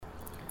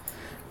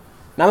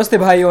नमस्ते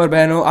भाई और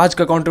बहनों, आज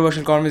का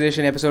कंट्रोवर्शियल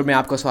कॉन्वर्सेशन एपिसोड में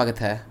आपका स्वागत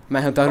है।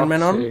 मैं हूं तरुण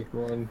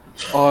मेनन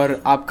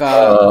और आपका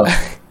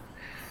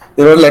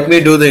Let me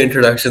do the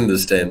introduction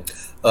this time.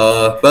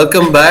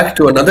 Welcome back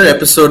to another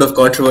episode of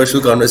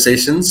Controversial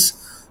Conversations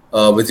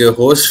with your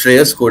host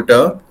Shreyas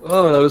Kota.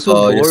 Oh, that was so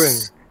boring.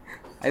 Yes.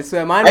 I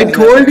swear mine I was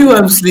told better. you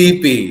I'm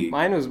sleepy.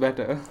 Mine was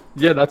better.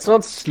 Yeah, that's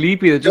not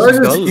sleepy. It's Yours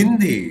just is dull.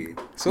 Hindi.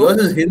 So?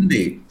 Yours is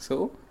Hindi.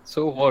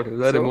 So what? Is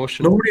that So?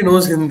 emotional? Nobody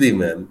knows Hindi,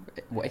 man.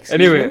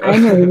 Anyway, I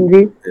know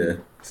Hindi. Yeah.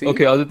 See?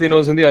 Okay, Aditi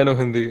knows Hindi. I know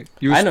Hindi.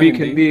 You I know speak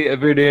Hindi. Hindi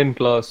every day in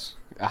class.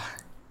 Ah.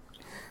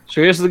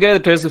 Shreyas is the guy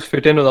that tries to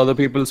fit in with other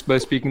people by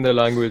speaking their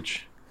language.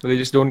 But they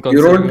just don't You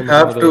consider don't him as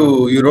have another to.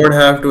 language. You don't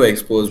have to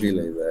expose me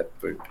like that.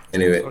 But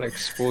anyway. Not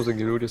exposing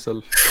you, rude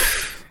yourself.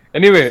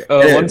 Anyway,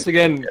 Yeah. once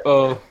again,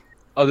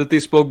 Aditi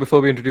spoke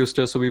before we introduced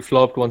her, so we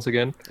flopped once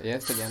again.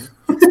 Yes,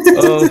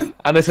 again.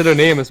 And I said her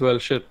name as well.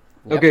 Shit.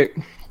 Yep.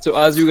 Okay, so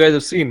as you guys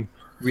have seen,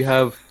 we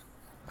have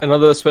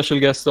another special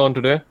guest on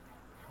today,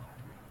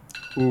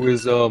 who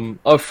is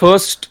our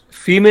first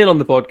female on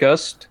the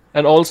podcast,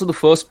 and also the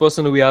first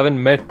person who we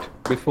haven't met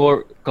before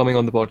coming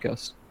on the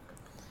podcast.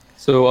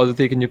 So,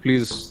 Aditi, can you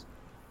please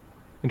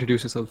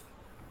introduce yourself?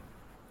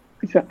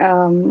 So,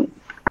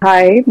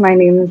 hi, my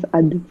name is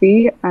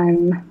Aditi.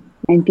 I'm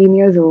 19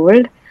 years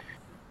old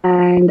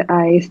and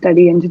I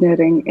study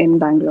engineering in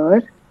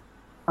Bangalore.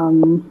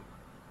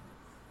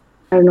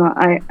 I don't know,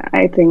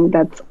 I think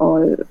that's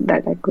all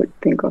that I could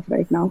think of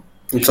right now.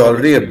 That's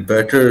already a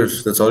better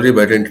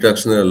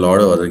introduction than a lot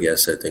of other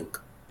guests, I think.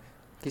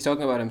 He's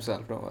talking about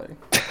himself, don't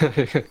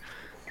worry.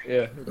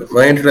 Yeah.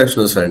 My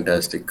introduction was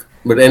fantastic.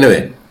 But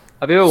anyway.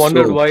 Have you ever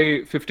wondered So- why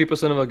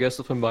 50% of our guests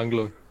are from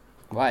Bangalore?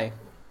 Why?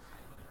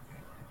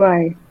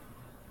 Why?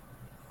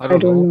 I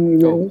don't know.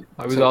 know either.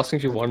 I was asking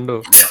if you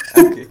wonder.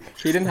 Okay.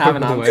 He didn't have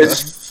an answer.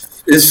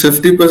 Is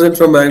 50%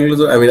 from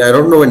Bangalore? I mean, I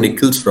don't know where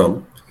Nikhil's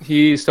from.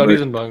 He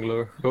studies in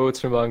Bangalore. Rohit's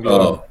from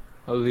Bangalore.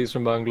 Oh, He's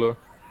from Bangalore.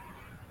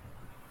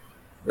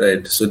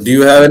 right. So, do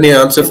you have any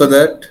answer for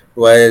that?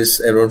 Why is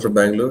everyone from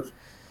Bangalore?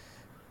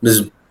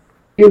 This,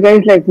 You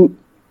guys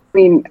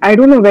I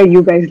don't know where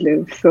you guys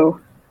live, so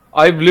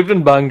I've lived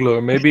in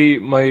Bangalore. Maybe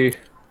my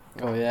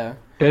Oh, yeah.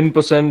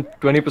 10%,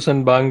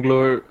 20%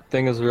 Bangalore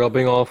thing is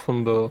rubbing off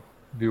on the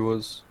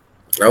viewers.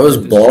 I was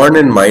born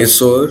in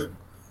Mysore.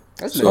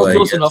 That's So I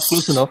Close guess- enough,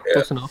 close enough, yeah.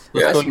 close enough.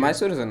 Yeah. That's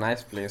Mysore is a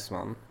nice place,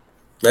 man.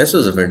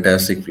 Mysore is a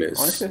fantastic place.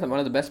 Honestly, it's one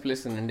of the best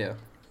places in India.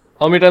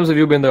 How many times have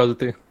you been there,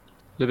 Aditi?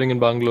 Living in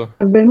Bangalore?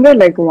 I've been there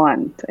like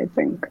once, I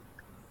think.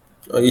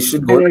 You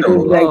should go And it there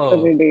was more. like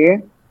Oh. for a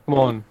day. Come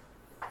on.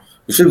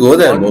 You should go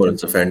there more.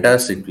 It's a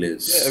fantastic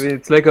place. I mean,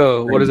 it's like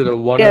a, what is it, a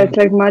one... Yeah, it's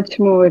like much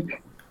more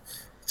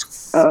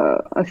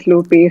a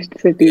slow-paced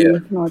city, Yeah.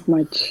 not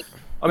much.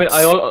 I mean,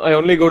 I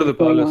only go to the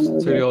Going on palace. over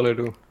That's really there. all I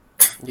do.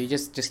 You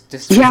just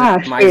Yeah,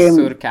 visit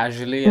Mysore same.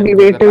 casually and We go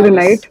to wait till the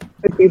palace. night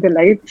to see the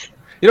lights.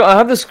 You know, I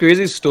have this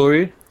crazy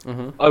story.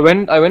 Mm-hmm.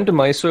 I went to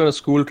Mysore on a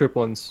school trip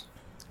once.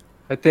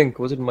 I think,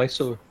 was it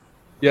Mysore?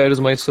 Yeah, it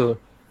was Mysore.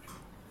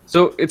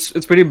 So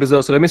it's pretty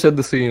bizarre. So let me set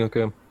the scene,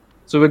 okay?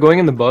 So we're going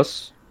in the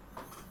bus,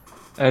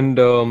 and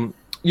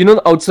you know,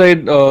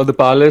 outside the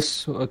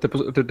palace,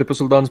 Tipu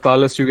Sultan's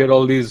palace, you get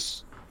all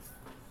these,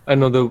 I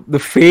don't know, the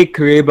fake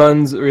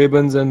Ray-Bans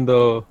and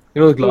the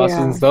the glasses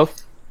and Yeah. stuff.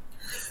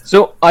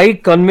 So I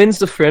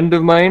convinced a friend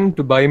of mine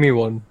to buy me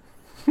one,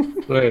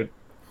 right?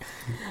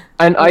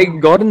 And I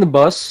got in the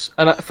bus,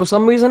 and for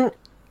some reason,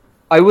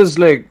 I was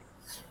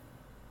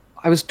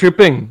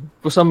tripping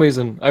for some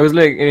reason. I was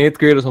like in 8th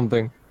grade or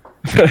something.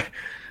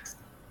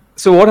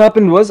 So what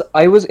happened was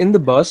I was in the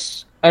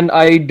bus and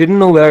I didn't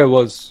know where I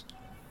was.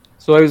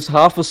 So I was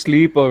half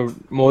asleep or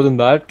more than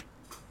that.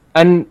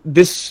 And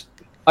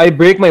I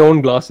break my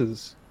own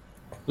glasses.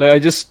 Like I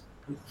just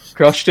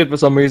crushed it for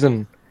some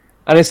reason.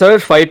 And I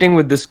started fighting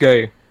with this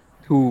guy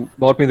who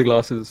bought me the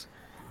glasses.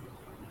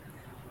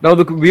 Now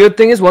the weird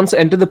thing is once I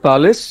enter the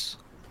palace,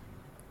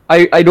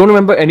 I don't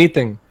remember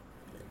anything.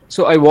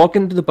 So I walk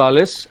into the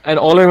palace and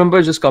all I remember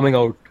is just coming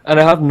out. And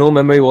I have no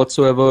memory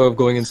whatsoever of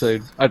going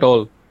inside at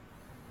all.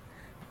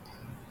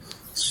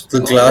 The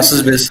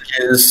glasses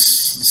basically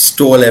just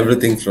stole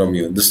everything from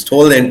you. They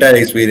stole the entire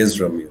experience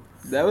from you.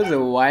 That was a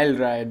wild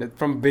ride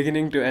from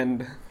beginning to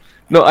end.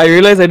 No, I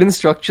realized I didn't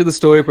structure the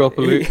story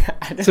properly.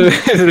 Yeah, So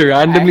it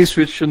randomly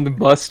switched from the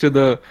bus to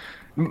the...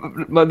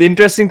 But the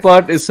interesting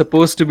part is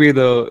supposed to be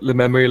the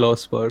memory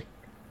loss part.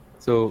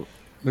 So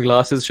the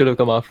glasses should have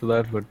come after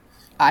that, but...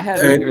 I had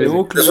I mean,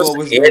 no this clue what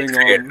was 8th going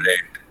grade, on. right?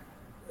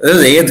 This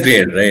is 8th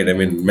grade, right? I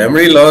mean,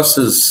 memory loss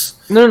is...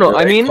 No,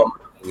 I very mean... common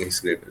among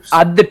 8th graders.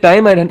 At the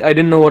time, I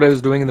didn't know what I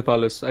was doing in the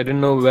palace. I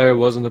didn't know where I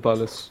was in the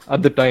palace.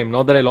 At the time,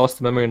 not that I lost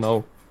the memory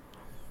now.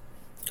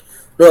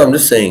 No, I'm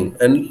just saying.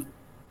 And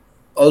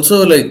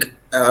also, like,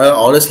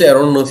 honestly, I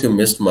don't know if you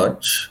missed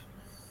much.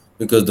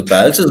 Because the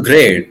palace is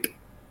great.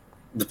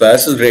 The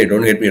palace is great,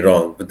 don't get me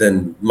wrong. But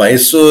then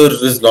Mysore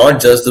is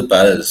not just the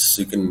palace.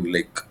 You can,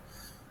 like...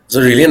 It's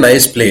a really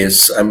nice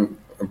place. I'm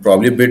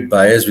probably a bit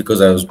biased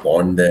because I was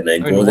born there and I I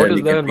go mean, there what and is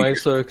you there get in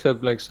Mysore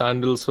except like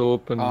sandal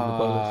soap and the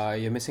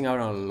palace? You're missing out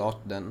on a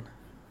lot then.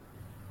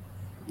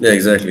 Yeah,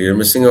 exactly. You're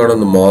missing out on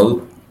the mall,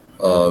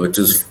 which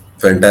is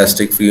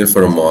fantastic for you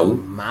for a mall.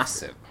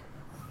 Massive.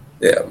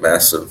 Yeah,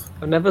 massive.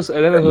 I never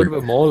heard of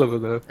a mall over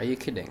there. Are you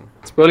kidding?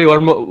 It's probably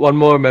one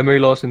more memory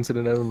loss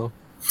incident. I don't know.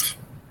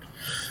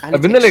 And I've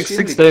it's been there like 6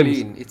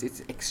 extremely times.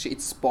 clean.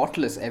 It's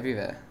spotless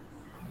everywhere.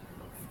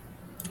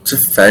 It's a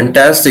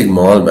fantastic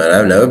mall, man.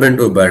 I've never been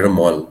to a better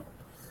mall.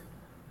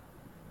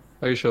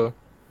 Are you sure?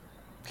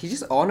 He's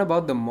just on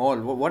about the mall.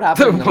 What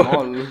happened in the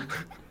mall?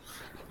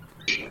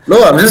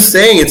 No, I'm just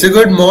saying it's a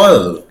good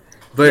mall.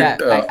 But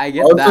Yeah, I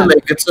get also that.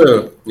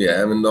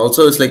 like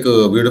also it's like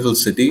a beautiful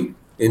city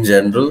in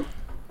general.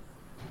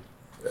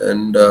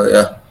 And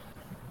yeah,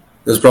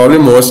 there's probably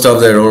more stuff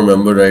that I don't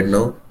remember right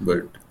now.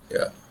 But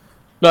yeah.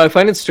 No, I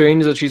find it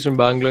strange that she's from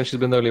Bangalore and she's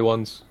been there only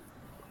once.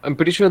 I'm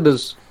pretty sure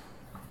there's.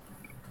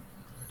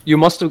 You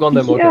must have gone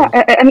there more Yeah,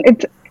 times. and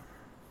it's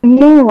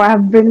no,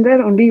 I've been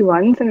there only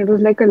once, and it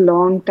was like a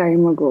long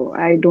time ago.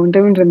 I don't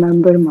even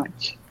remember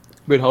much,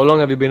 Wait, how long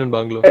have you been in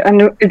Bangalore?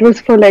 and it was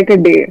for like a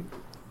day.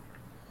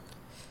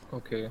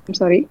 Okay. I'm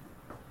sorry.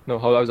 No,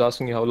 I was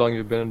asking you how long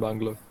you've been in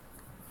Bangalore.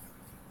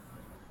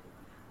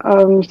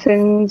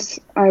 Since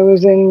I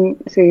was in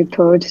say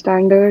third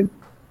standard,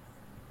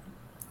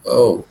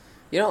 Oh,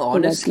 You know, so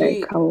that's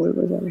honestly, like how old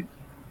was I?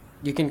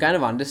 you can kind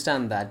of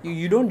understand that.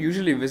 You don't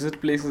usually visit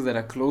places that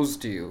are close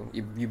to you.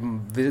 You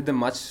visit them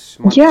much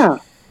Yeah,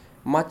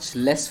 much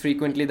less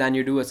frequently than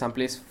you do at some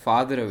place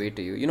farther away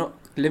to you. You know,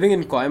 living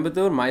in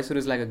Coimbatore, Mysore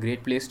is like a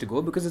great place to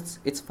go because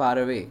it's far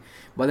away.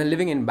 But then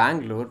living in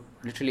Bangalore,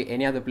 literally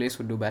any other place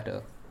would do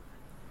better.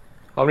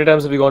 How many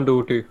times have you gone to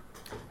Ooty?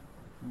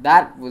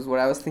 That was what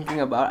I was thinking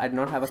about. I did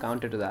not have a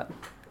counter to that.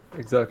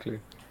 Exactly.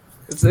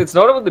 It's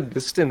not about the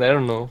distance. I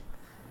don't know.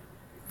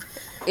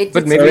 It's,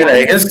 But it's maybe-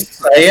 I guess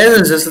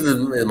it's just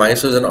that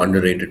Mysore is an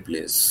underrated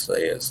place. I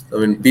guess. I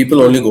mean,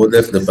 people only go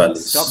there for the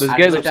palace. Stop This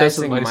guy's obsessed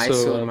with advertising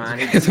Mysore, Mysore, man.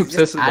 This It's guy's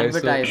just obsessed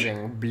with Mysore.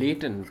 advertising,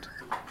 blatant.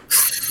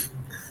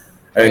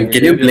 I mean,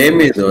 can you blame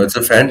me though? It's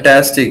a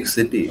fantastic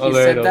city. He Alright,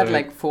 said that alright.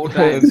 like 4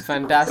 times. I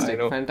Fantastic,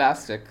 know.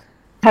 fantastic.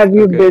 have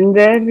you Okay. been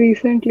there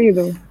recently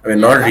though? I mean,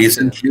 not last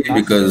recently year.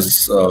 because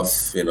of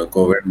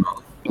COVID and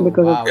all. Oh,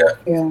 Because wow. of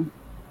yeah.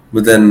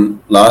 But then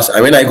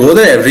I go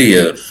there every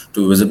year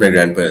to visit my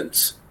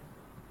grandparents.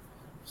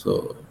 So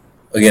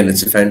again,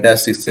 it's a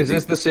fantastic Is city.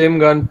 this the same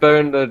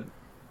grandparent that?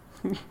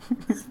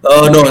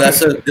 Oh no,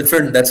 that's a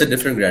different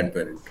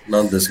grandparent,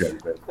 not this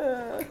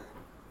grandparent.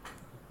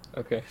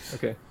 Okay.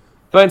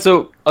 Fine.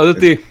 So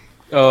Aditi,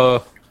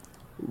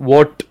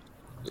 what?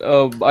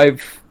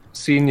 I've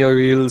seen your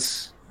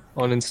reels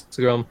on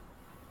Instagram.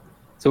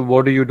 So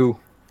what do you do?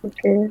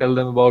 Okay. Tell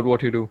them about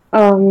what you do.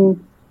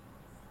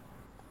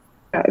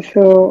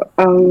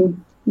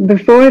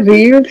 Before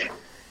Reels,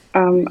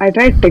 I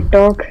tried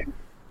TikTok,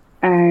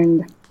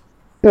 and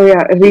so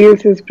yeah,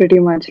 Reels is pretty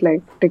much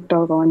like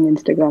TikTok on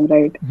Instagram,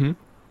 right? Mhm.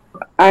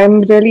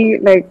 I'm really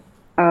like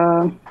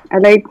I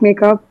like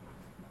makeup,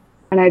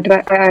 and I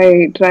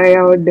try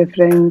out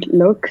different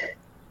looks.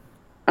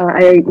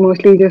 I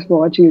mostly just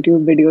watch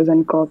YouTube videos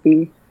and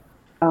copy.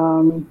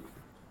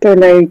 So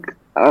like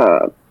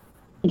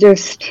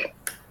just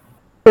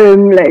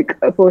film like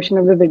a portion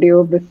of the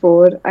video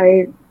before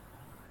I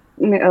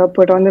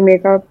put on the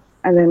makeup,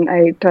 and then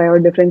I try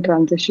out different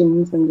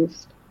transitions and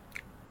just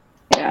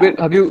yeah. Wait,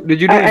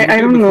 did you do YouTube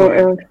I don't before?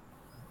 know.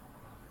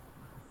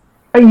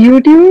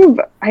 YouTube,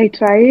 I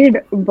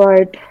tried,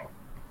 but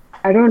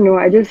I don't know.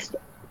 I just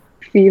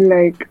feel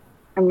like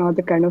I'm not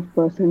the kind of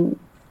person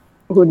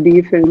who would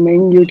be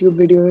filming YouTube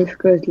videos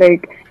because,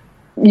 like,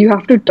 you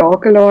have to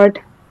talk a lot,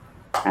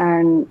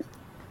 and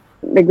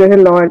like there's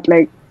a lot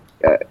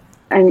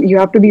and you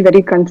have to be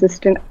very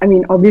consistent. I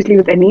mean, obviously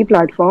with any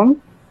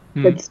platform,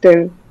 but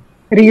still,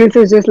 Reels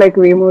is just like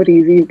way more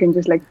easy. You can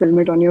just like film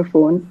it on your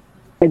phone,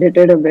 edit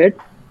it a bit,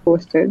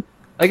 post it.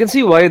 I can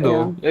see why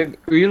though. Like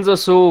reels are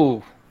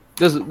so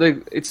there's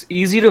like it's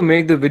easy to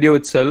make the video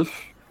itself,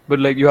 but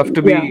like you have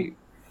to be Yeah.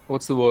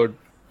 what's the word?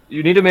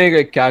 You need to make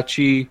a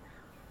catchy,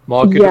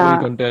 marketable Yeah,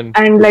 content.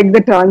 and like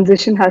the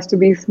transition has to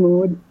be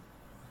smooth.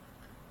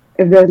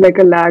 If there's like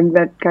a lag,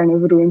 that kind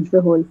of ruins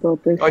the whole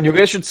purpose. And you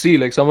guys should see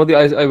like some of the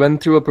I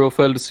went through a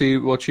profile to see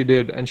what she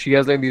did, and she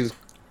has like these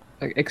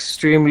like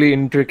extremely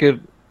intricate.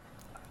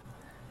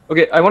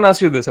 Okay, I want to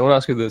ask you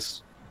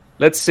this.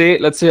 Let's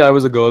say I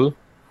was a girl,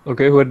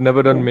 okay, who had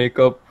never done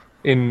makeup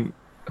in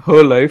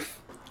her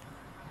life.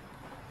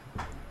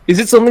 Is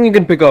it something you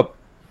can pick up?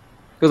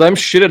 Because I'm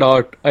shit at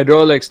art. I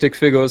draw like stick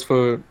figures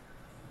for.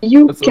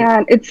 You That's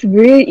can. It's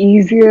way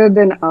easier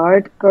than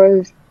art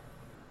because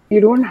you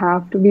don't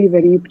have to be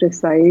very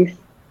precise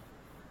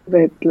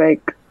with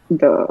like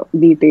the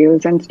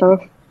details and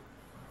stuff.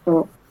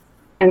 So,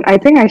 and I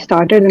think I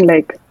started in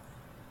like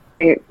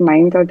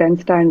ninth or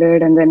 10th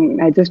standard, and then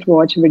I just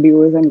watch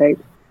videos and like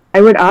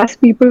I would ask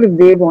people if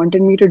they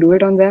wanted me to do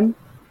it on them,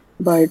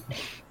 but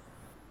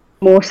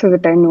most of the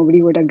time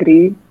nobody would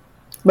agree.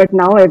 But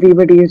now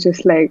everybody is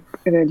just like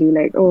really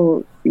like,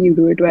 oh, you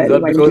do it well. Is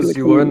that why don't because do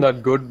you it for weren't me?"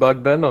 that good back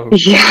then, or?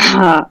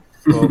 Yeah,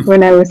 Oh.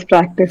 when I was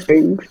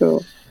practicing.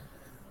 So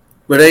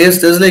But I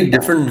guess there's like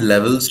different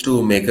levels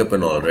to makeup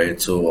and all,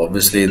 right? So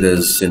obviously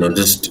there's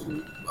just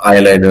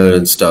eyeliner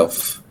and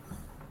stuff.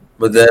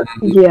 But then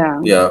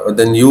Yeah, yeah, but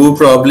then you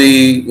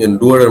probably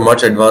do it at a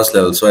much advanced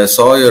level. So I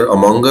saw your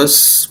Among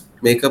Us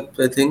makeup,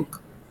 I think.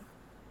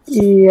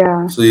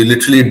 yeah, So you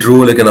literally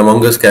drew like an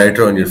Among Us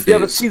character on your Yeah,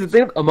 but see, face. the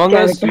thing with Among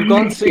Us, character you on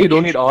my can't say you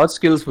don't face. need art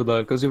skills for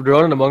that because you've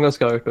drawn an Among Us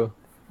character,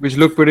 which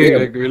look pretty Yeah,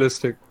 like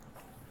realistic.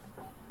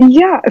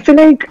 Yeah, so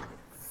like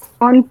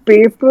on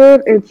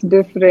paper it's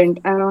different,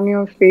 and on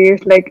your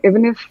face, like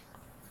even if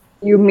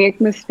you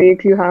make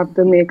mistakes, you have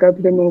the makeup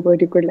remover,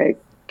 you could like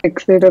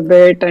fix it a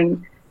bit,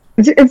 and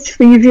it's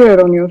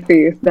easier on your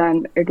face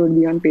than it would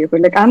be on paper.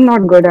 Like I'm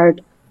not good at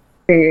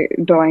say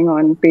drawing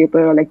on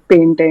paper or like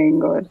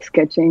painting or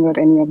sketching or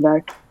any of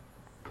that.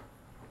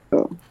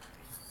 So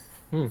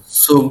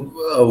so,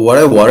 what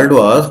I wanted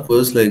to ask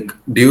was like,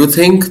 do you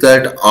think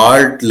that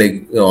art,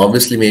 like,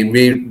 obviously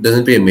maybe it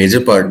doesn't play a major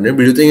part in it,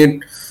 but do you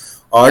think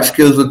art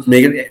skills would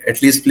make it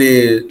at least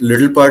play a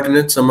little part in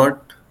it,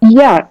 somewhat?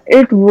 yeah,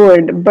 it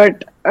would,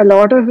 but a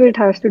lot of it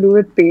has to do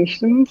with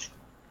patience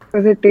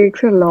because it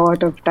takes a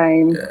lot of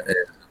time. Yeah,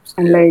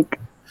 And yeah. like,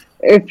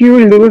 if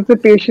you lose the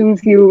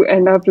patience, you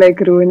end up like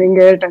ruining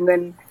it, and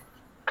then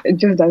it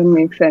just doesn't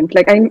make sense.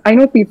 Like, I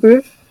know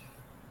people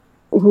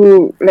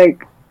who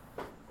like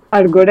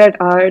are good at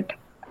art,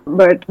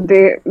 but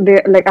they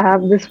like I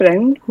have this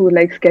friend who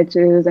like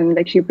sketches and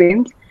like she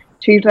paints.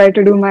 She tried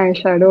to do my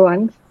eyeshadow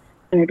once,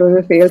 and it was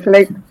a fail. So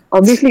like,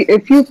 obviously,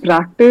 if you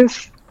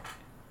practice,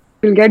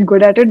 you'll get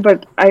good at it.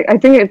 But I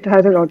think it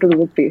has a lot to do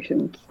with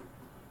patience.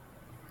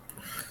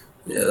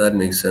 Yeah, that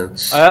makes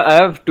sense. I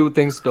have two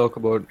things to talk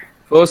about.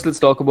 First, let's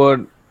talk about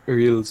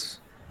Reels.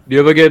 Do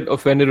you ever get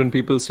offended when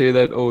people say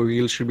that, oh,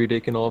 Reels should be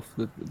taken off,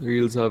 that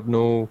Reels have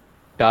no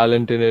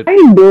talent in it? I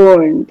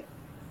don't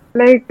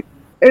like.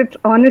 It's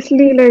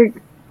honestly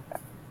like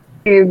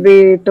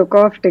they took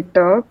off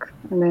TikTok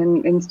and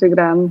then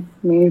Instagram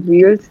made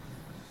Reels.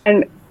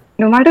 And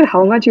no matter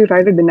how much you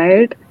try to deny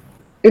it,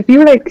 if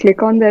you like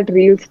click on that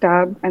Reels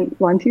tab and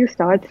once you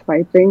start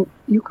swiping,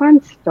 you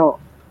can't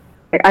stop.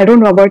 Like, I don't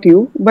know about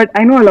you, but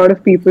I know a lot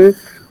of people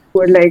who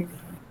would like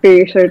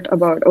say shit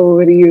about oh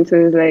Reels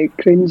is like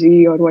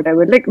cringy or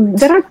whatever. Like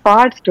there are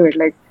parts to it.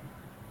 Like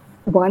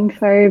one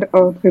side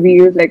of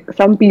Reels, like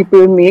some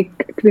people make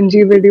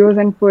cringy videos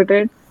and put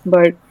it,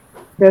 but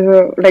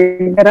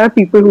there are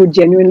people who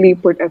genuinely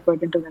put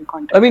effort into their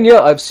I content. mean,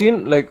 yeah, I've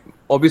seen, like,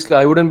 obviously,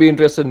 I wouldn't be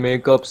interested in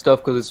makeup stuff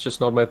because it's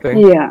just not my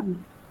thing. Yeah,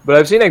 But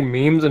I've seen, like,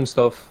 memes and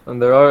stuff,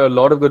 and there are a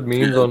lot of good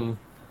memes Yeah. on.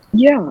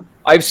 yeah,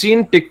 I've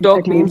seen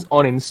TikTok exactly. memes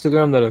on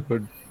Instagram that are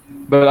good.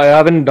 But I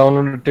haven't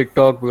downloaded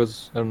TikTok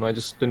because, I don't know, I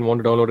just didn't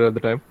want to download it at the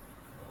time.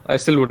 I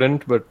still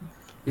wouldn't, but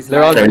He's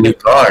there are I good mean, lying. you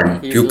TikTok memes.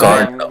 can't. He's You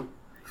can't now. lying.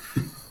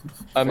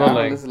 I'm not Rahul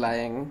lying. is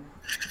lying.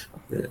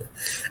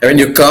 I mean,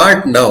 you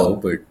can't now,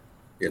 but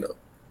you know,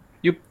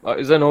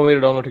 Is there no way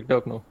to download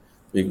TikTok now?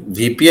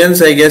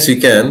 VPNs, I guess you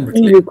can,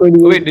 but like, You could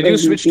Oh, use wait, did a you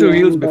switch to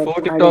Reels VPN, but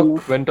before I don't know.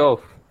 TikTok went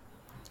off?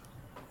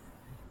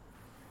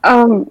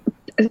 Um,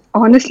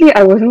 Honestly,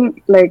 I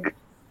wasn't like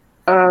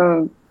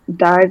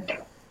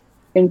that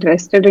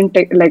interested in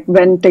like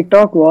when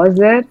TikTok was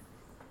there.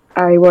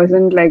 I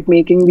wasn't like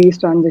making these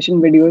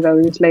transition videos. I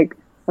was just like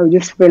I would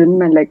just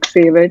film and like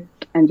save it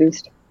and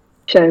just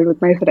share it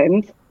with my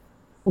friends.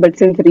 But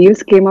since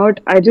Reels came out,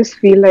 I just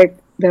feel like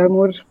there are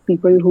more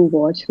people who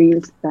watch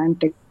Reels than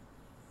TikTok.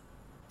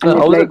 And it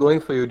How is it going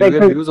for you? Do you like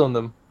get views on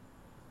them?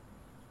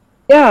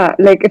 yeah,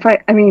 like if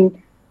I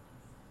mean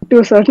to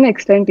a certain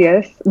extent,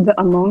 yes. The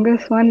Among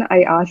Us one,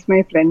 I asked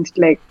my friends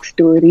to like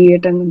story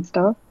it and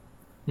stuff.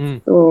 Hmm.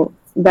 So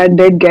that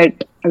did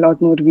get a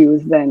lot more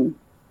views than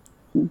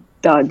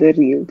the other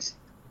reels.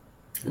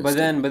 But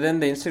then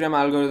the Instagram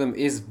algorithm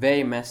is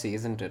very messy,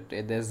 isn't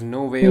it? There's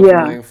no way of Yeah,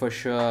 knowing for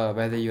sure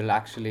whether you'll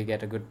actually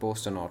get a good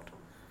post or not.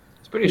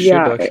 It's pretty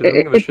shit, yeah. actually. I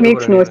don't give a It shit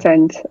about makes no anything.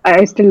 sense.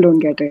 I still don't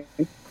get it.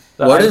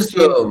 what I've is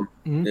seen. the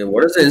Hmm? yeah,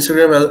 what is the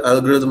Instagram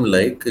algorithm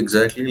like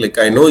exactly? Like,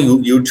 I know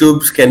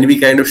YouTube's can be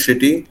kind of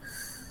shitty,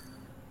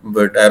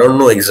 but I don't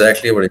know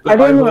exactly what it. I I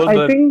don't know. heard I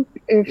that. think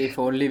if If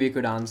only we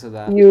could answer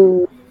that.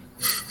 you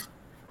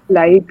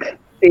like,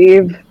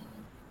 save,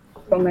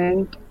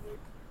 comment,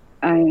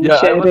 and Yeah,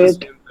 I share was the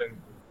it, same thing.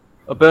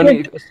 Apparently,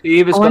 but if a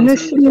save is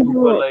considered a honestly,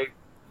 super though, like.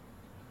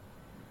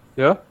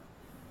 Yeah?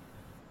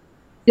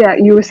 yeah,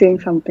 you were saying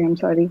something. I'm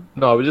sorry.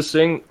 No, I was just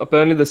saying,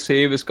 apparently, the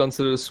save is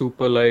considered a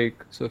super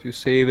like. So if you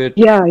save it,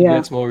 Yeah, it yeah.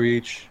 gets more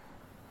reach.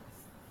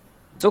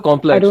 It's so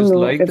I complex. don't Just know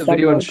like if the that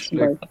video and works,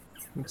 like. but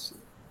It's,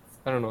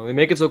 I don't know. They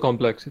make it so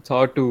complex. It's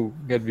hard to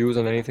get views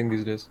on anything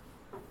these days.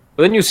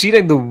 But then you see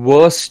like the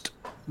worst,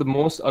 the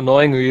most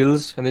annoying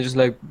reels, and they just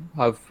like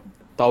have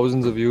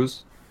thousands of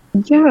views.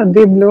 yeah,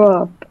 they blow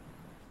up.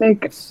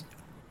 Like, It's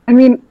I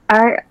mean,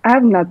 I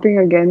have nothing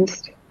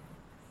against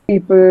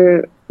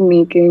people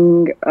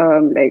making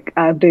like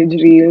average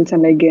reels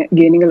and like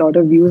gaining a lot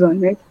of views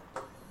on it.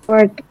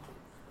 But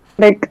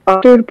like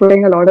after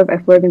putting a lot of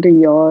effort into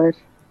your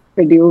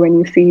video, when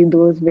you see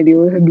those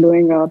videos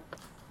blowing up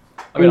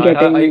I mean, and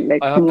getting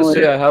I like have to more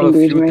say I have a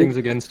few engagement, things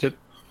against it.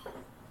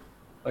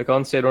 I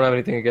can't say I don't have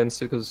anything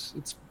against it because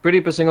it's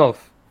pretty pissing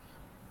off.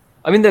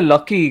 I mean, they're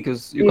lucky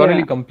because you can't Yeah.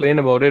 really complain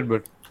about it,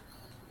 but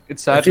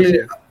it's sad to Actually,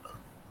 see.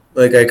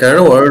 like I kind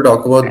of want to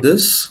talk about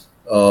this.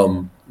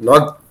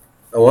 Not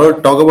I want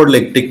to talk about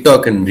like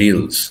TikTok and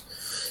Reels.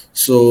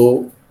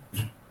 So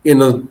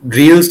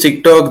Reels,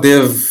 TikTok,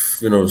 they've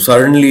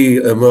suddenly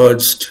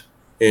emerged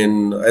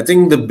in I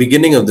think the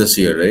beginning of this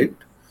year, right?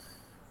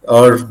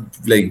 Or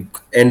like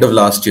end of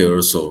last year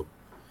or so.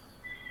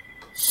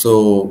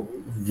 So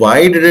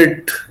why did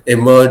it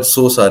emerge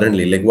so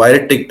suddenly? Like why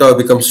did TikTok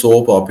become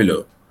so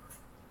popular?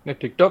 Yeah,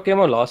 TikTok came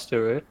out last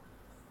year, right?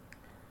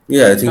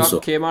 Yeah, I think TikTok so.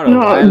 came out a No,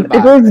 while it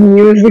back. was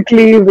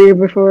Musically way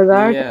before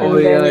that, Yeah. Oh,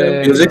 and yeah, then yeah, like yeah, it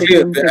yeah. Musically,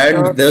 became and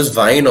TikTok. there's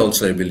Vine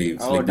also, I believe,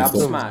 Oh, like Dub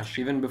before. Smash,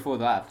 even before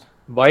that.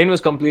 Vine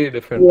was completely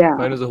different. Yeah.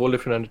 Vine was a whole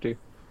different entity.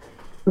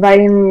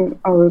 Vine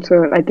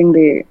also, I think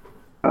they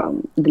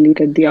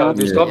deleted the Yeah, app.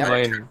 they Yeah. stopped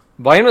Vine.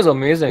 Vine was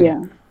amazing.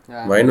 Yeah,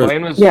 Yeah. Vine was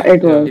Vine was, yeah,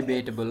 it yeah. was.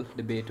 Debatable.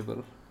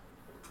 Debatable.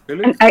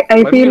 Really? And I Why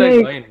would you feel like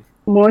like Vine?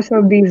 most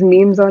of these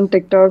memes on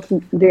TikTok,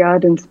 they are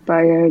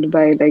inspired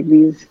by like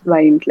these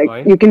Vines. Like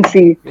Vine? you can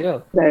see Yeah.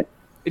 that.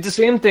 It's the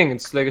same thing.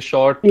 It's like a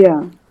short,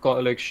 Yeah,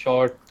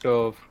 short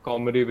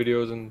comedy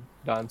videos and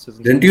dances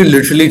and Didn't stuff. you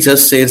literally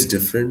just say it's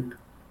different?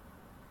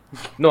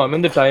 No, I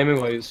mean the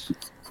timing wise.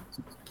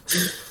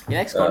 He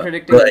likes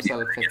contradicting Right.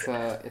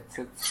 himself.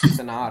 It's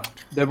an art.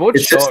 They're both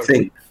It's just short.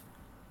 thing.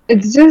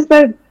 it's just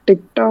that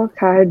TikTok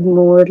had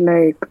more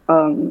like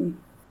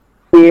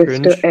ways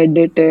Cringe. to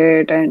edit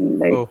it, and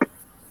like Oh,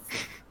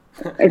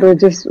 it was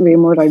just way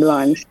more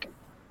advanced.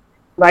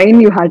 Vine,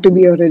 you had to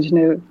be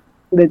original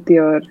with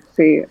your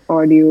say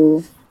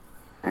audio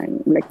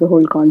and like the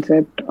whole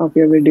concept of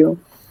your video.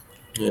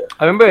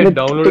 I remember I With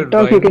downloaded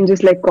TikTok, you Vine. can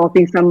just like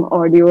copy some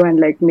audio and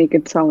like make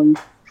it sound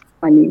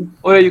funny.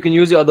 Oh yeah, you can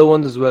use the other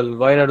ones as well.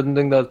 Vine, I don't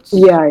think that's.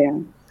 Yeah, yeah.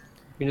 You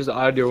can just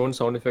add your own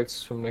sound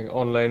effects from like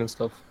online and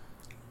stuff.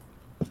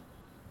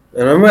 I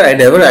remember I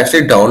never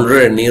actually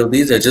downloaded any of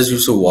these. I just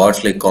used to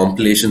watch like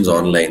compilations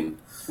online.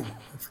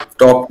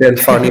 Top 10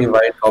 funny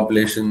Vine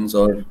compilations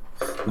or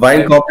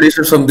Vine I-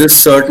 compilations from this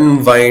certain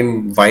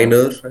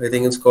Viner, I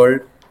think it's called.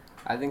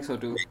 I think so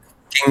too.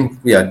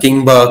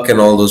 King Buck and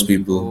all those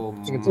people.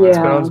 Oh It's my. Yeah.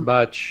 pronounced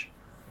batch.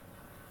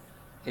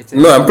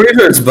 No, I'm pretty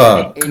sure it's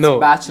Buck. It's No,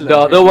 Bachelor. the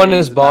other His one name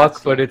is Bach,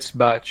 Bachelor. but it's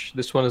batch.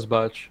 This one is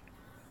batch.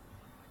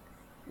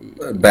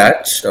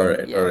 Batch?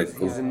 Alright, Yes, alright,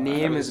 cool. his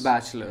name is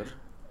Bachelor.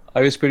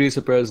 I was pretty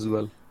surprised as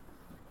well.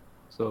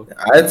 So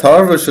I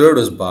thought for sure it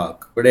was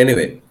Buck. But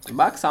anyway,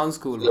 Bach sounds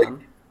cool, man.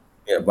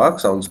 yeah, Buck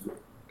sounds good.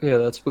 yeah,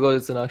 that's because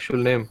it's an actual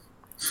name.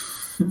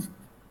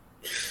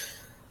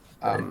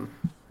 I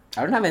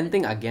don't have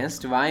anything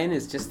against Vine.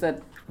 It's just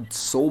that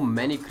so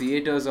many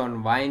creators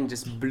on Vine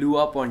just blew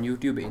up on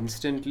YouTube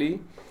instantly.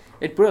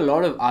 It put a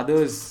lot of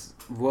others'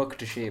 work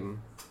to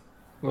shame.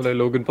 Well, like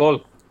Logan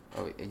Paul.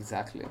 Oh,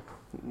 exactly.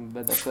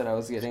 But that's what I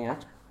was getting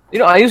at. You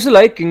know, I used to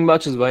like King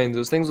Batch's Vines.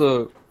 Those things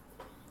were.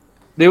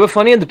 They were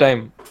funny at the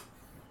time.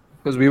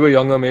 Because we were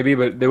younger, maybe,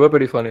 but they were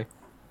pretty funny.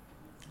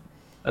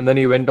 And then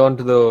he went on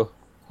to the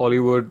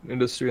Hollywood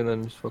industry and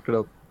then just fucked it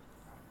up.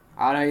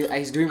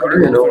 He's doing I don't pretty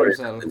even well know for what it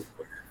himself. is.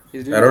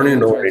 He's doing I don't pretty even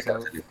know well what for it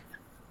himself. is.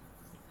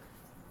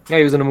 Yeah,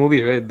 he was in a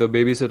movie, right? The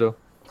Babysitter.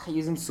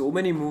 He's in so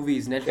many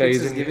movies. Netflix Yeah,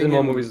 he's is in giving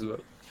more him movies as well.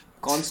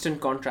 constant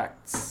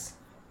contracts.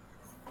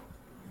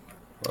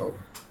 Wow.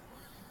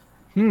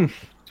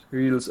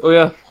 Reels. Oh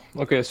yeah.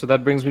 Okay, so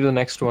that brings me to the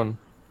next one.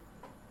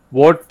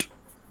 What?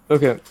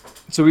 Okay,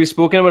 so we've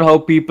spoken about how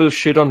people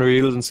shit on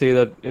Reels and say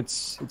that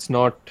it's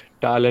not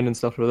talent and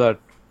stuff like that.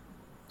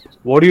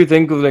 What do you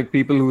think of like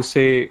people who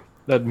say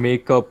that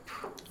makeup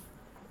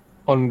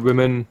on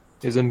women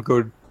isn't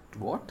good?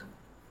 What?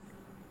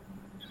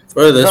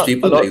 Well, there's Yeah,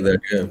 people a lot- like that,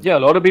 yeah. Yeah,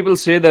 a lot of people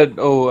say that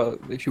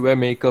if you wear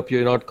makeup,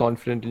 you're not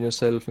confident in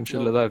yourself and shit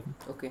No. like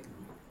that. Okay.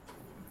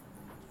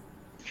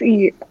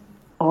 See,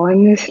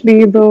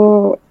 honestly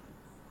though,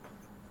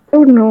 I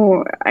don't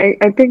know.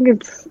 I think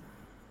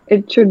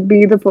it should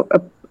be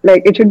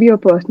it should be a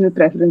personal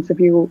preference. If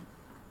you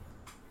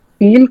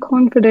feel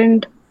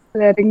confident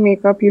wearing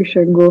makeup, you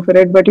should go for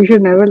it. But you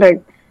should never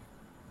like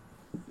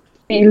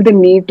feel the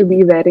need to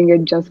be wearing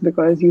it just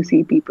because you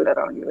see people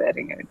around you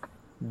wearing it.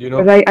 Do you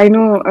know? Because I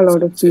know a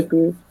lot of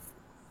people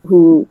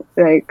who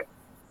like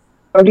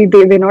probably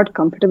they're not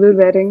comfortable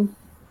wearing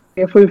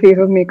a full face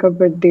of makeup,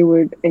 but they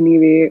would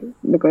anyway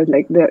because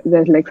like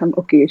there's like some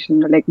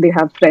occasion or like they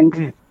have friends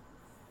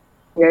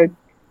here.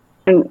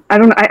 And I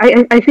don't know,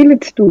 I feel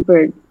it's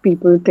stupid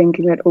people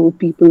thinking that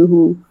people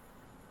who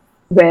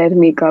wear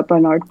makeup are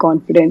not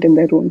confident in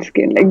their own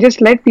skin. Like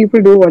just let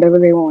people do whatever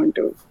they want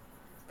to.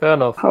 Fair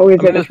enough. How is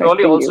I mean, it there's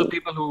probably affecting also you?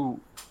 people who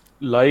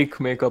like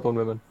makeup on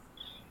women.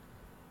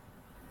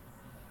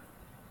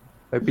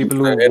 Like people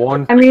who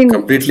want. I mean,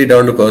 Completely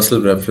down to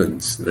personal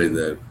preference, right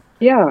there.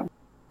 yeah,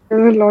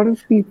 there's a lot of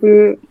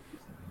people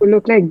who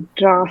look like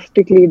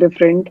drastically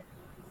different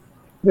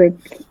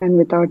with and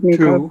without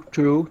makeup.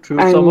 True.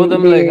 And Some of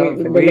them like have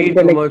they're way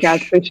they're too like much.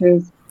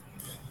 catfishes.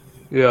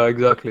 Yeah,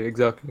 exactly.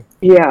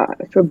 Yeah,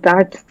 so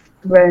that's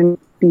when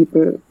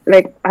people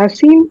like I've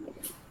seen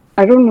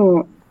I don't know,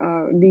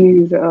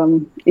 these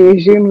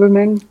Asian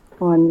women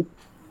on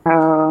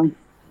uh,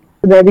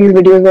 there are these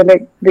videos where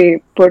like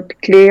they put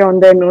clay on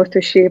their nose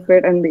to shape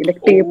it and they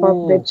like tape up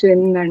their Oh,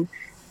 chin and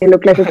they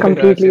look like a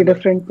I've completely seen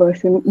that. different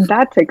person.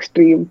 That's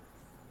extreme.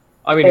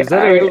 I mean, Like is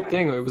that a I real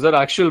thing? Or was that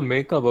actual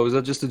makeup, or was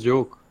that just a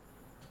joke?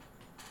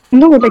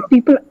 no, like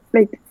people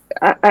like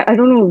I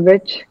don't know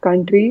which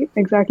country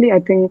exactly. I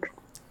think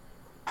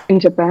in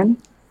Japan,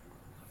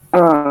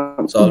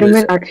 It's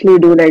women always actually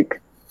do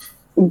like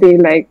they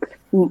like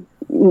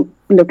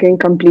looking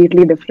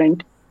completely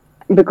different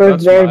because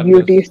That's their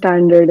beauty madness.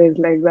 standard is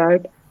like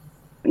that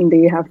and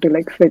they have to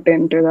like fit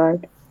into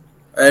that.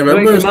 I But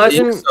like, remember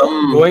seeing imagine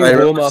some. I going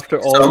home remember after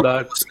seeing all some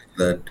that. posts like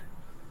that.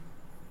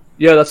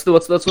 Yeah, that's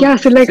what Yeah,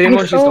 so like same I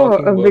one she's saw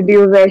talking a about.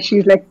 video where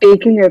she's like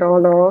taking it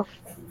all off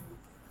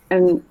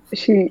and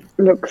she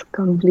looks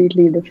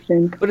completely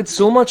different. But it's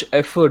so much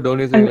effort, don't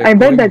you think? And I Like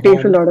bet going that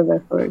takes a home lot of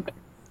effort.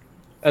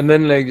 and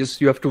then like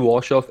just you have to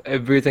wash off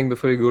everything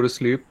before you go to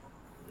sleep.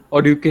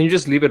 Or can you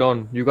just leave it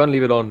on? You can't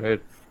leave it on,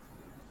 right?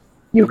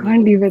 You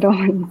can't leave it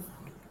on.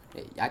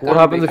 I What can't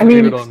happens wake if I you up the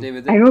leave it mean, next on? day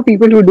with I it. know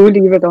people who do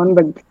leave it on,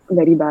 but it's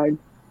very bad.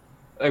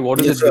 Like what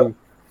does Yes, it sir. do?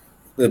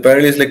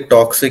 Apparently, it's like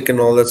toxic and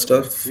all that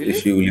stuff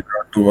if Really? you leave it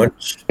on too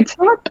much. It's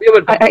not, Yeah,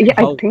 but yeah,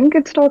 I how? think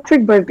it's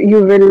toxic, but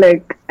you will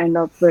like end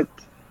up with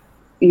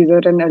either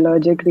an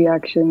allergic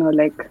reaction or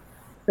like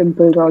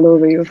pimples all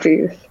over your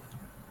face.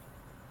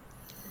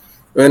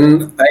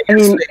 When I I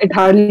guess mean, like it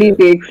hardly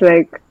takes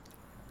like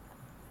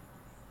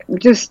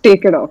just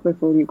take it off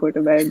before you go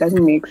to bed. It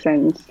doesn't make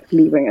sense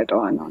leaving it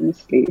on,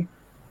 honestly.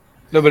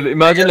 No, but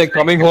I imagine guess like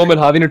coming home and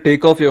having to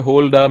take off your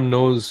whole damn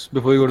nose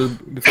before you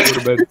go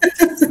to bed.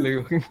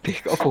 Like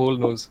take off a whole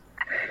nose.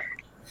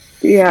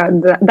 Yeah,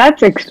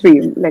 that's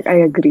extreme. Like, I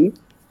agree.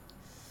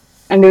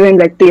 And even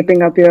like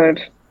taping up your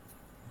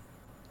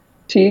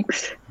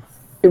cheeks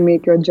to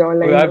make your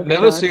Okay, jawline I've look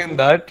never sharp. seen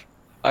that.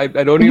 I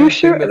don't You even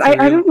think should. that's a I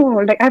real. don't know.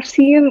 Like, I've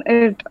seen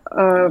it.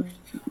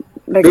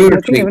 Like I dude,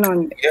 think even like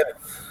on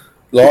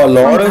yeah,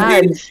 lot on of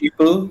these ads.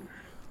 people,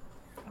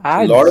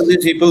 a lot of Ads.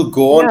 these people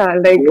Yeah,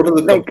 go to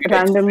the like complete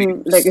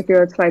random. Like extremes. if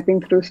you're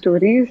swiping through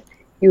stories,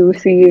 you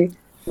see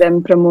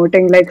them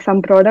promoting like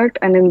some product,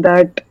 and in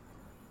that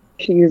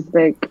she's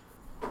like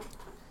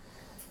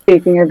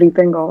taking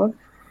everything off.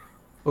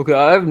 Okay,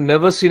 I've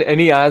never seen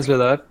any ads like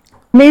that.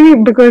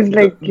 Maybe because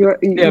The, like the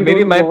yeah, you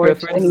maybe don't my watch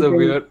preferences are anything.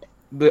 weird.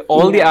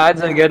 All the Yeah.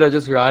 ads I get are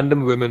just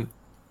random women.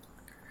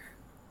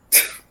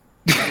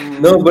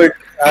 No, but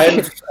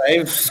I've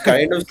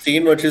kind of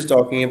seen what she's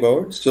talking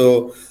about.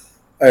 So,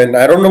 and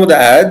I don't know the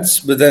ads,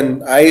 but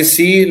then I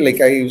see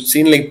like I've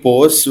seen like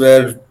posts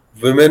where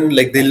women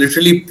like they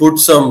literally put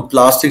some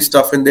plastic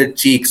stuff in their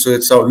cheeks so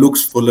it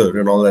looks fuller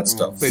and all that Wait,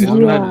 stuff.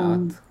 isn't What that on Yeah.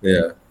 earth?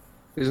 Yeah,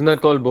 isn't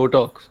that called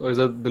Botox or is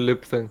that the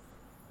lip thing?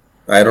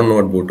 I don't know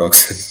what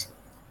Botox is.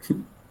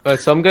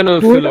 Some kind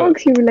of filler.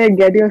 Botox, you like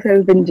get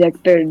yourself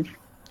injected.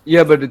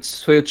 Yeah, but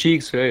it's for your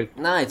cheeks, right?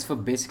 Nah, it's for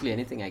basically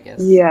anything, I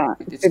guess. Yeah.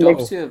 It So like,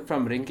 stops Oh, you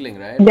from wrinkling,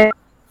 right? yeah,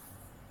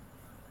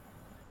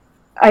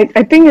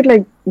 I think it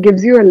like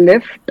gives you a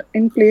lift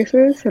in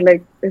places. So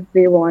like, if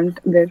they want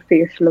their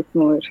face to look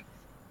more,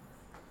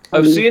 how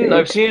I've do you say seen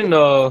I've it? seen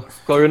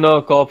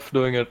Corona Kopf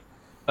doing it,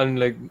 and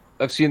like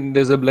I've seen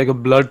there's a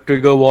blood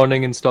trigger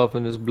warning and stuff,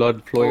 and there's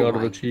blood flowing Oh out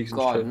of my the cheeks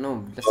and god, shit.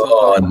 no, let's not Oh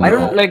talk I about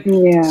don't no. that. like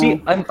Yeah.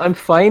 see I'm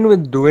fine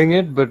with doing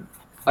it, but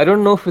I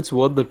don't know if it's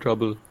worth the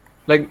trouble.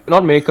 Like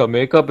not makeup.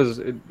 Makeup is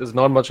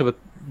not much of a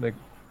like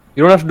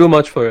you don't have to do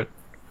much for it.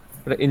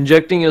 But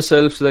injecting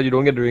yourself so that you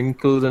don't get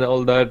wrinkles and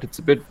all that, it's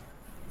a bit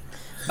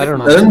I Bit don't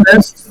know. Then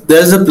much.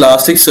 there's a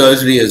plastic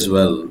surgery as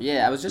well.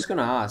 Yeah, I was just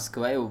gonna ask,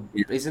 why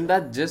Yeah. isn't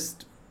that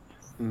just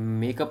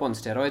makeup on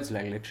steroids,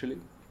 like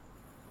literally?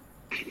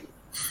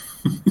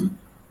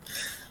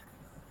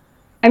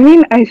 I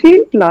mean, I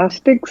feel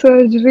plastic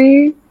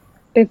surgery,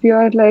 if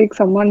you're like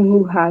someone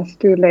who has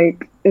to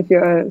like, if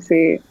you're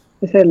say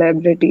a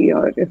celebrity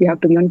or if you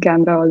have to be on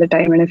camera all the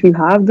time, and if you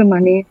have the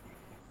money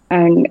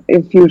and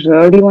if you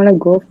really want to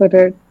go for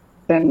it,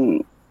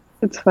 then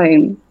it's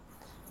fine.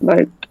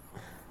 But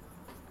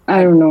I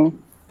I don't know.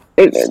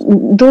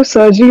 Those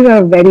surgeries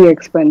are very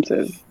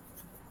expensive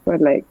for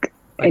like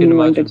I can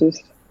anyone to imagine.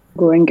 just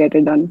go and get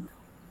it done.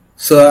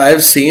 So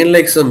I've seen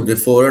like some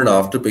before and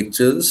after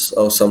pictures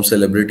of some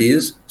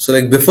celebrities. So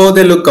like before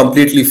they look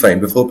completely fine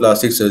before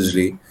plastic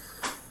surgery,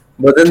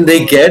 but then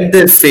they get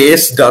their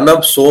face done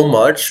up so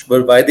much,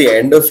 but by the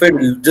end of it,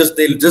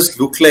 they'll just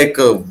look like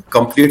a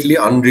completely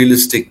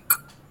unrealistic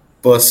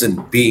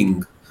person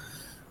being.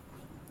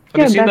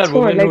 Have you Yeah, seen that that's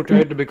what woman who like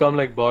tried to become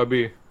like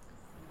Barbie?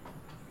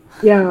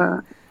 yeah,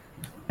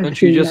 I've And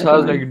she seen just that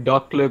has one. like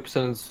duck lips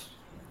and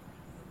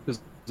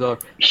it's bizarre.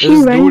 She There's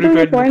this went dude who to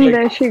the tried to look point like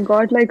where she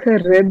got like her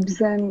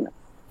ribs and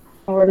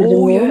all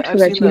oh yeah, removed so I've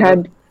that seen she that.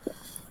 had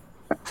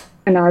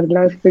an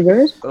hourglass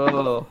figure.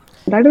 Uh,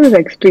 That was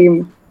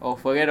extreme. oh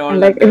forget all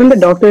And like that. even the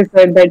doctor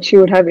said that she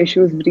would have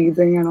issues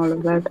breathing and all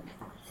of that.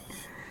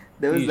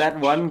 There was Yeesh. that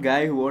one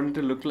guy who wanted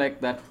to look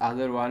like that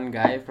other one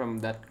guy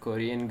from that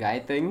Korean guy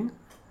thing,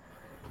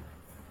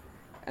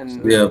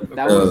 and Yeah.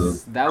 that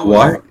was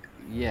What?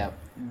 Yeah,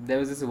 there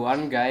was this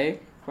one guy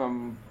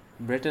from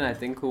Britain, I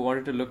think, who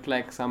wanted to look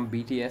like some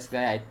BTS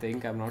guy. I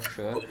think, I'm not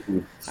sure.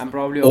 I'm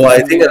probably Oh, I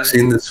think I've offending.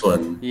 seen this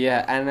one.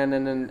 Yeah,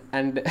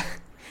 and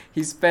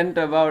he spent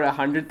about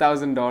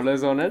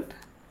 $100,000 on it,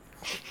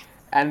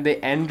 and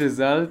the end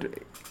result,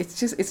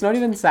 it's not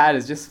even sad.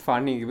 It's just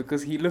funny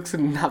because he looks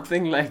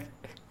nothing like,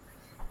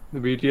 The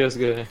BTS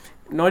guy.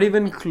 not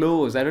even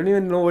close. I don't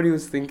even know what he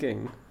was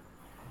thinking.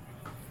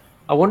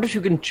 I wonder if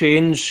you can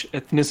change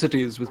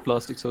ethnicities with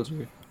plastic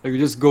surgery. Like you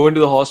just go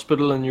into the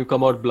hospital and you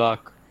come out black.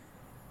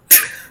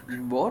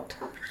 What?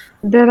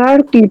 There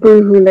are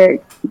people who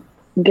like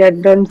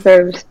get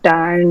themselves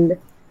tanned.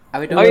 Are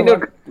we I talking know-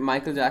 about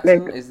Michael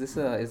Jackson? like- Is this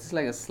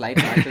like a slight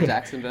Michael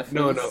Jackson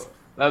reference?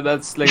 No.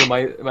 That's like a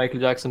Michael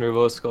Jackson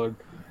reverse card.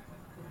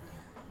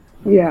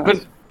 Yeah.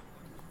 But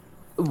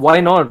why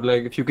not?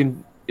 Like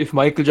if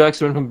Michael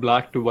Jackson went from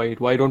black to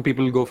white, why don't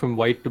people go from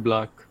white to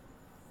black?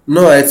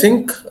 No, I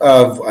think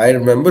I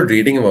remember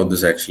reading about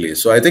this actually.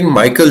 So I think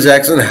Michael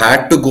Jackson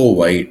had to go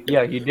white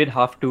Yeah, he did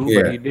have to,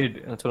 Yeah. but he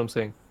did. That's what I'm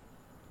saying.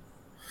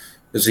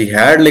 because he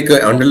had like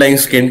an underlying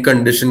skin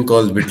condition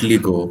called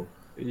vitiligo.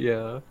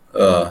 Yeah.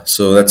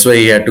 So that's why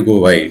he had to go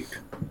white.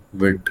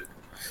 But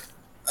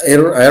I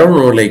don't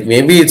know. Like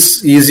maybe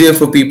it's easier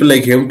for people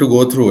like him to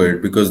go through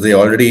it because they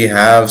already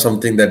have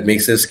something that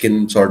makes their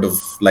skin sort of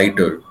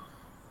lighter.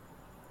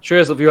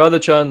 Sure, so if you had the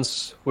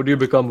chance, would you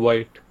become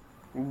white?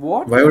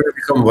 What? Why would it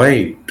become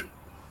white?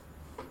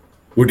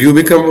 Would you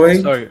become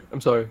white?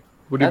 I'm sorry.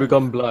 Would you That-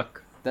 become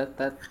black?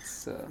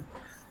 That's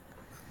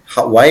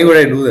Why would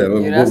I do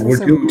that? You're asking Would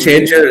you some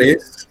change your really-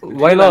 race?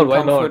 Why not? Why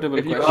not? uncomfortable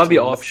If you have the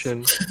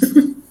questions.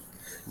 option.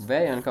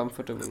 very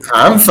uncomfortable.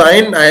 I'm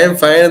fine. I am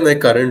fine in my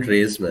current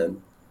race,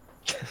 man.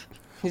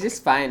 He's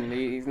just fine.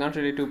 He's not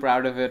really too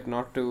proud of it.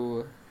 Not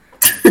too.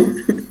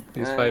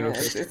 He's fine with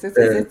it.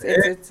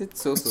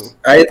 It's so.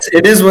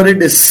 It is what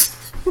it is.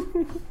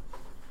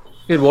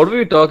 Okay, what were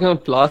we talking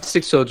about?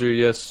 Plastic surgery,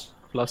 yes.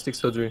 Plastic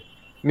surgery.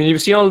 I mean,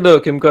 you've seen all the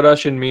Kim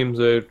Kardashian memes,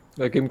 right?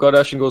 Like, Kim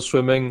Kardashian goes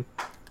swimming.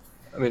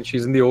 I mean,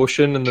 she's in the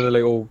ocean, and then they're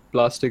like, oh,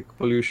 plastic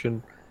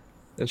pollution,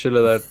 and shit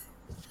like that.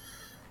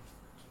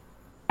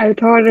 I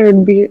thought it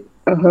would be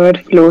her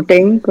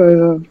floating because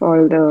of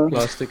all the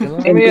Plastic. And,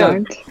 I mean, yeah,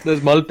 implants.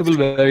 there's multiple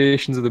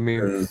variations of the meme.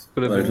 There's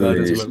Could have been multiple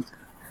that as well. variations.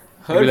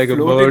 Her Maybe like a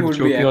floating bird would be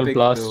choking on epic,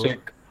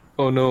 plastic.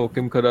 Oh no,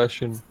 Kim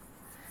Kardashian.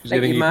 She's Like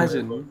getting eaten.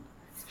 imagine,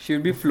 she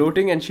would be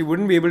floating and she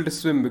wouldn't be able to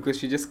swim because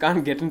she just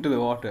can't get into the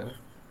water.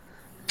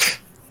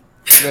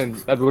 Man,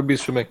 that would be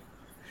swimming.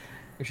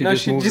 If she No,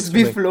 just she'd moves, just it's be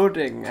swimming.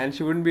 floating and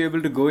she wouldn't be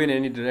able to go in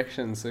any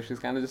direction. So she's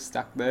kind of just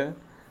stuck there.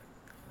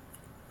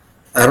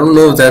 I don't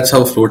know if that's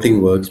how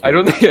floating works. I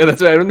don't think. Yeah,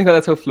 that's why I don't think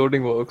that's how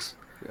floating works.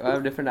 I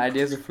have different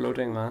ideas of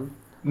floating, man.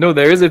 No,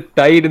 there is a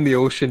tide in the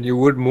ocean. You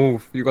would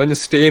move. You can't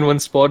just stay in one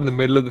spot in the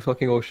middle of the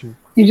fucking ocean.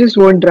 You just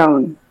won't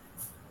drown.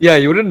 Yeah,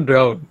 you wouldn't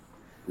drown.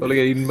 Or like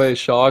get eaten by a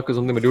shark or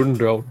something, but you wouldn't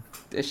drown.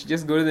 They should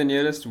just go to the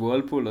nearest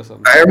whirlpool or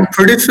something. I'm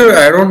pretty sure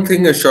I don't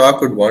think a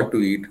shark would want to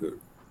eat her.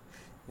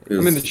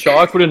 I mean, the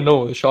shark wouldn't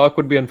know. The shark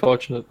would be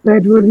unfortunate.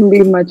 That wouldn't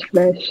be much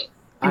flesh.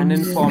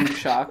 Uninformed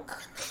shark.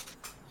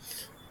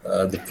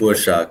 The poor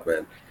shark,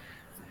 man.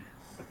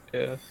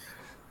 Yeah.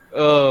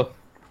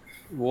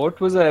 What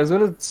was I? I was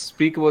gonna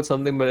speak about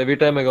something, but every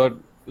time I got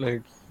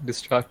like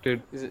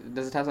distracted. Does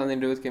it have something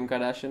to do with Kim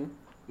Kardashian?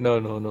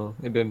 No,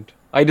 it didn't.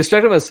 I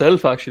distracted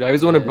myself actually. I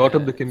was the one who brought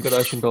up Yeah. the Kim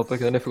Kardashian topic,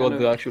 and then I forgot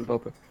Kind the of- actual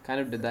topic. Kind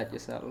of did that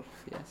yourself.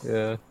 Yes.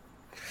 Yeah.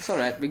 It's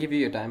alright. We give you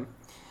your time.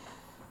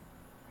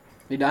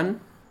 You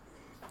done?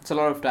 It's a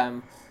lot of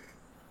time.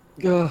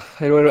 Yeah,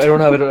 I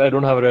don't have it. I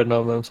don't have it right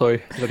now, man. I'm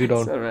sorry. Let you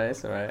It's down. alright.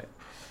 It's alright.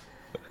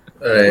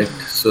 Alright,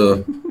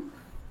 so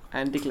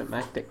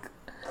Anticlimactic.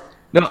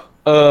 No,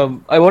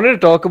 I wanted to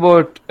talk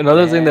about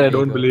another thing that I There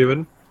you don't go. believe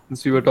in.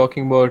 Since we were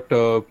talking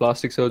about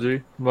plastic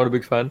surgery, I'm not a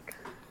big fan.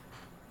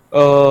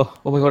 Oh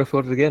my god, I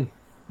forgot it again.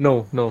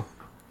 No.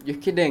 You're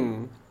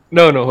kidding.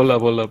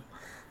 Hold up.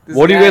 This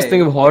What do you guys guy-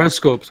 think of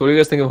horoscopes? What do you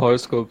guys think of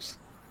horoscopes?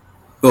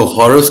 oh,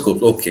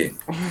 horoscope. Okay.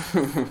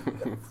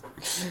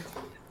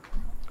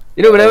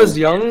 You know, when I was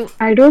young,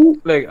 I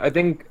don't. like I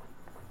think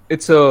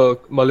it's a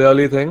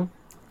Malayali thing.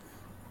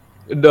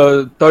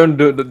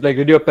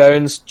 Did your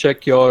parents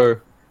check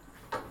your?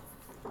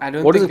 I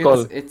don't What is think it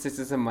called? it's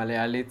a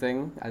Malayali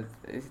thing.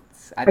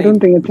 I don't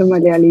think it's a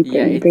Malayali thing.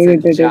 Yeah, it's They a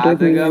did it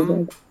with me as Jadagam.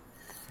 well.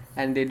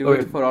 And they do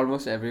Okay. it for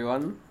almost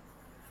everyone.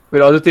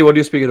 Wait, Aditi, what do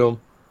you speak at home?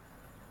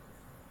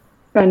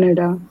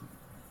 Canada.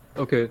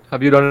 Okay,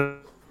 have you done it?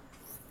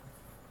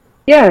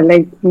 Yeah,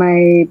 like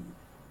my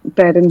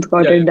parents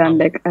got Yeah, it done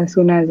yeah. like as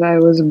soon as I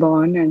was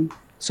born, and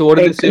So what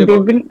did like they say they've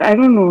about been. I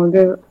don't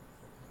know.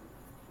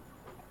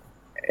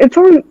 It's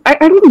all. I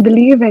don't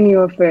believe any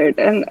of it,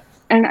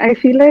 and I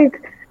feel like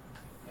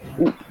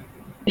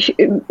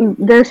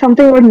there's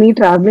something about me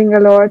traveling a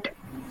lot,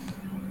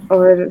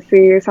 or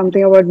say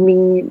something about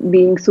me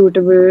being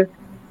suitable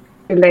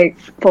to like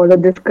follow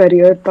this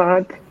career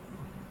path.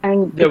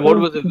 And Yeah, what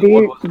because was it? they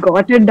What was it?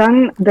 got it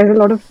done, there's a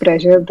lot of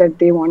pressure that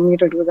they want me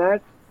to do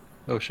that.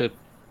 Oh shit.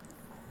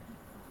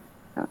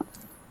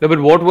 No, but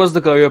what was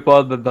the career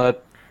path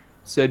that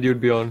said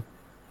you'd be on?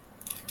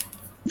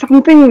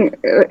 Something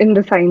in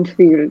the science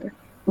field,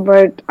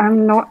 but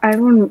I'm not. I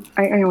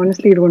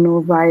honestly don't know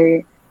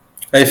why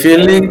I feel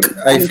like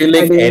I I'm feel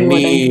like studying what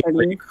I'm any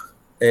studying.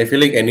 I feel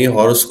like any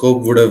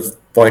horoscope would have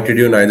pointed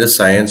you in either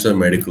science or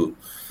medical.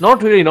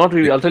 Not really, not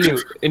really. I'll tell you.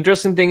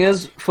 Interesting thing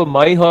is, for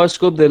my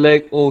horoscope, they're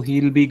like, oh,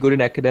 he'll be good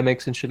in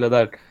academics and shit like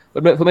that.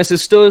 But for my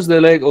sisters,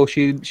 they're like, oh,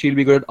 she'll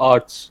be good at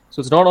arts. So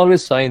it's not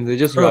always science. They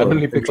just Oh,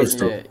 randomly pick one.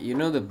 interesting. Yeah, you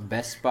know the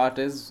best part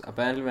is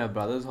apparently my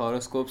brother's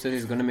horoscope says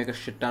he's gonna make a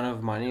shit ton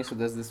of money. So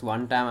there's this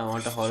one time I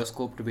want a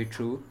horoscope to be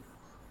true.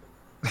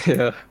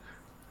 Yeah.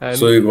 And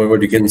So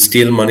you can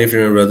steal money from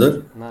your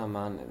brother? Nah,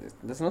 man,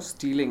 there's no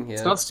stealing here.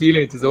 it's not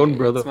stealing, it's his own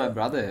brother. It's my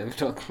brother we're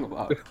talking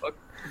about.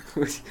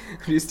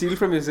 Do you steal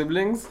from your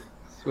siblings?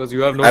 Because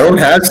you have no. I don't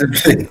have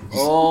siblings.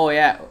 Oh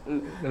yeah,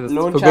 Yes,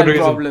 lone for child good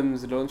reason.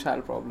 problems. Lone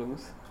child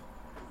problems.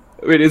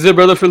 Wait, is your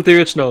brother filthy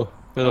rich now?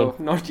 No. Oh,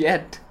 not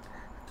yet.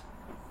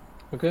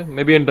 Okay,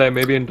 maybe in time,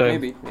 maybe in time.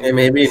 Maybe. Yeah,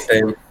 maybe in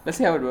time. Let's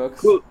see how it works.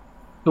 Cool.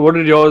 So what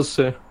did yours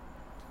say?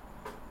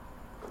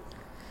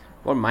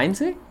 What mine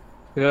say?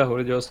 Yeah, what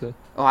did yours say?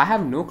 Oh, I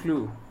have no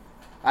clue.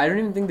 I don't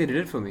even think they did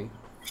it for me.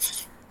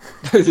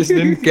 They just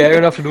didn't care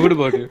enough to do it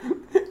about you.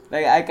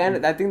 Like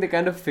I think they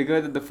kind of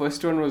figured that the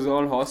first one was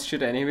all horse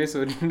shit anyway,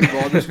 so didn't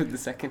bother with the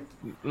second.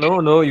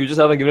 No, you just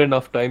haven't given it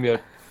enough time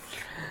yet.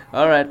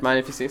 All right, man,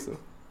 if you say so.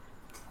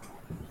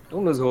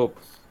 Don't lose hope.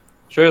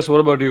 Shreyas, what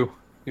about you?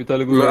 You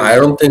Telugu No, guy. I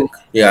don't think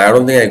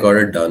I got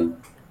it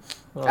done.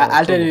 Oh,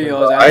 I'll tell you okay.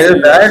 yours.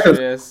 Either that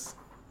or- Yes.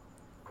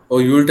 Oh,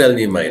 you'll tell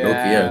me mine. Okay,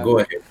 Yeah. yeah, go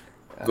ahead.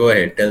 Go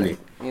ahead, tell me.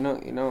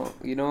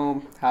 You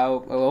know how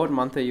what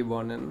month are you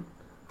born in?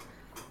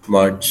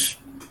 March.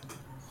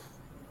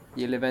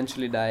 You'll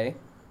eventually die.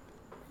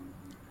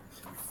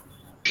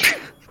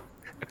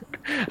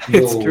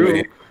 It's No true.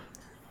 way.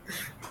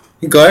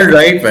 He got it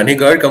right, man. He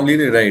got it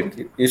completely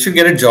right. You should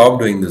get a job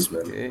doing this,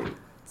 man. Okay.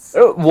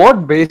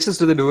 What basis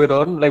do they do it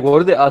on? Like, what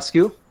do they ask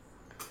you?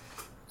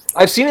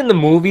 I've seen in the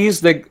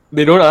movies, like,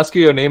 they don't ask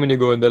you your name and you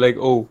go and they're like,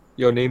 oh,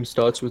 your name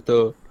starts with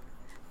a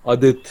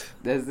Adit.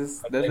 There's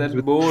times that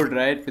with- board,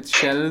 right, with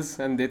shells,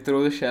 and they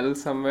throw the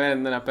shells somewhere,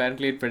 and then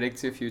apparently it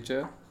predicts your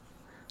future.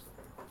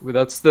 But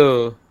that's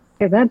the.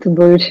 Yeah, that's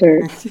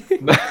bullshit.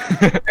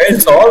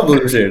 It's all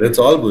bullshit. It's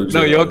all bullshit.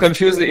 No, you're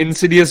confused. The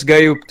insidious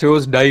guy who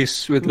throws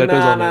dice with letters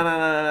Nah, on nah, it. nah,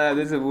 nah, nah.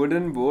 There's a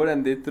wooden board,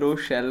 and they throw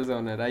shells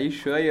on it. Are you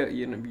sure? You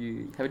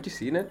haven't you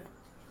seen it?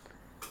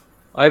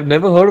 I've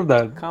never heard of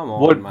that. Come on,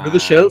 What? Do the man.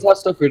 shells have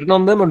stuff written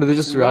on them, or do they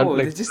just No,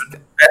 like? they just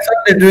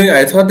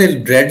I thought they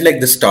read like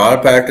the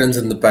star patterns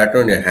in the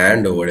pattern on your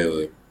hand or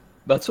whatever.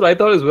 That's what I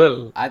thought as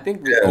well. I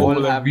think we Yeah. Oh, all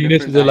like have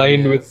Venus is different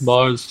aligned ideas. with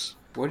Mars,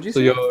 What did you so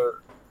say?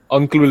 your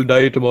uncle will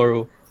die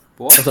tomorrow,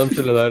 What? or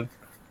something like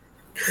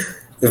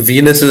that.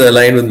 Venus is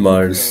aligned with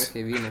Mars.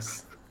 Okay,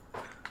 Venus.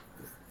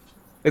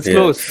 It's Yeah.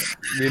 close.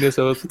 Venus,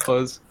 Earth,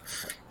 Mars.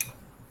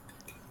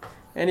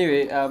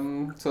 Anyway,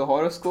 so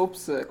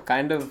horoscopes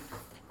kind of.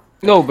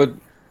 No, but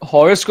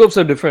horoscopes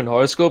are different.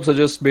 Horoscopes are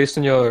just based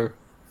on your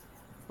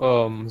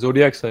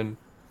zodiac sign,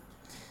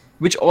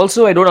 which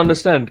also I don't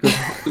understand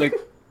because like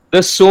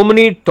there's so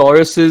many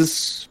Taurus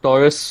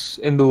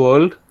in the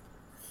world,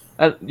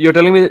 and you're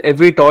telling me that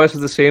every Taurus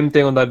is the same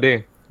thing on that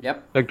day.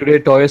 Yep. Like today,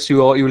 Taurus, you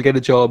will get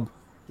a job.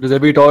 Does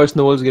every Taurus in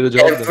the world get a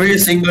job? then? Every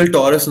single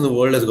Taurus in the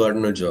world has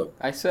gotten a job.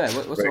 I swear.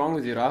 What's Right. wrong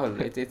with you, Rahul?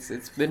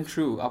 It's been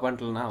true up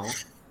until now.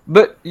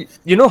 But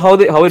you know how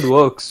it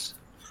works.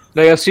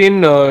 Like I've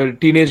seen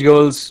teenage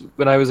girls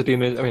when I was a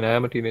teenager. I mean, I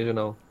am a teenager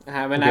now.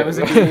 When I was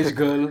a teenage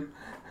girl,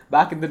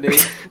 back in the day.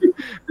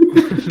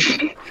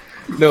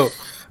 No,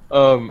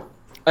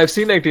 I've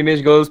seen like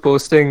teenage girls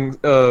posting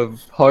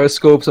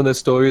horoscopes on their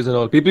stories and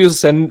all. People used to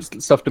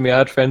send stuff to me. I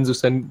had friends who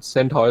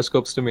sent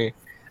horoscopes to me,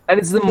 and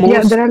it's the Yeah,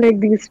 most. there are like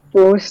these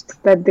posts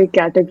that they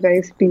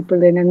categorize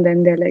people in, and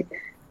then they're like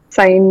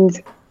signs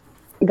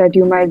that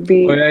you might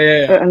be. Oh,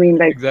 yeah. I mean,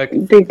 like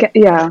Exactly.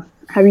 yeah.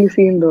 Have you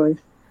seen those?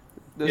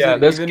 Those Yeah, are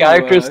there's even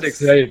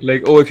characteristics, worse. right?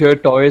 Like, oh, if you're a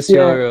Taurus,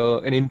 Yeah.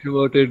 you're an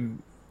introverted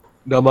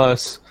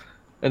dumbass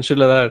and shit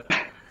like that.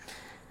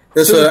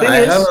 Yeah, So so the thing I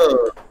is- have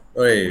a.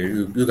 Wait,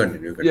 you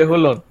continue. Yeah,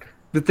 hold on.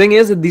 The thing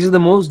is that these are the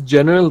most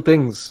general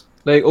things.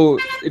 Like, oh,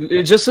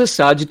 it just says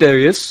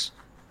Sagittarius.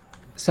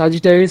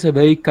 Sagittarius are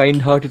very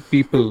kind-hearted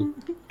people.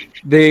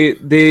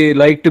 They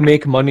like to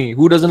make money.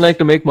 Who doesn't like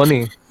to make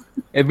money?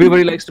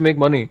 Everybody likes to make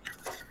money.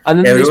 And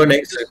then Everyone these-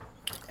 except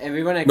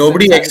Everyone except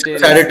nobody except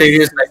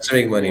Sagittarius likes to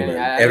make money, Yeah, man.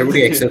 I-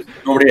 Everybody except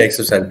nobody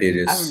except I've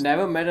Sagittarius.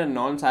 never met a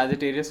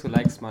non-Sagittarius who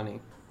likes money.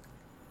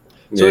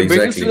 So Yeah, it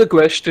brings us to the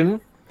question: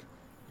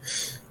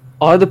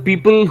 are the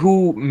people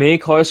who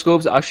make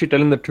horoscopes actually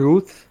telling the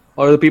truth,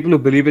 or are the people who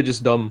believe it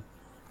just dumb?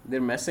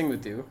 They're messing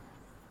with you.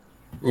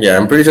 Yeah,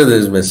 I'm pretty sure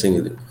this is messing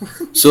with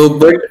you. So,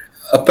 but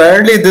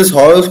apparently this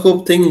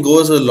horoscope thing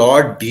goes a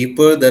lot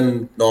deeper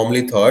than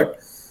normally thought.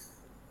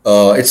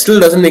 It still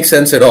doesn't make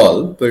sense at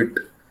all, but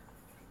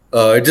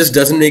it just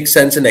doesn't make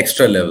sense in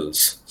extra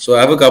levels. So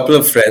I have a couple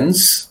of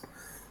friends.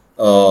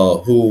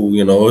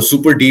 who are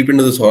super deep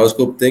into this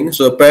horoscope thing.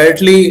 So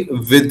apparently,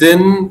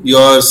 within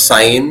your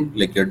sign,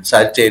 like your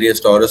Sagittarius,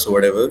 Taurus, or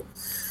whatever,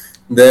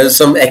 there's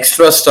some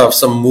extra stuff,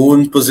 some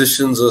moon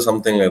positions or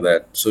something like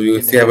that. So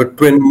if you have a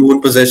twin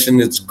moon position,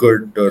 it's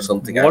good or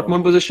something. I What don't moon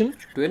know. position?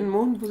 Twin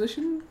moon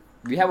position?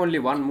 We have only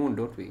one moon,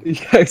 don't we?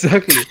 Yeah,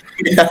 exactly.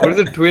 Yeah, What is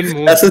a twin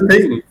moon? that's the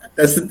thing.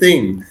 That's the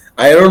thing.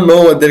 I don't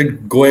know what they're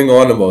going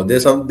on about.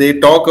 They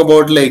talk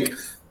about like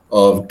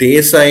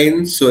day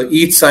signs. So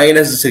each sign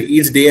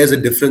each day has a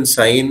different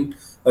sign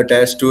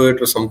attached to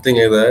it or something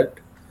like that.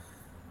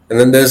 And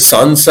then there's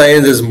sun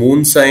signs, there's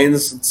moon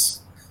signs.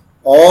 It's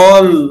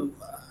all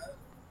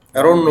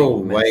I One don't know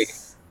big why.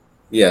 mess.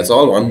 Yeah, it's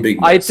all one big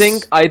mess.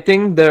 I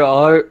think there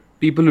are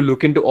people who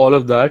look into all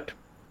of that,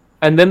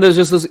 and then there's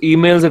just those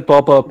emails that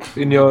pop up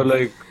in your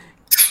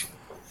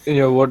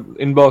what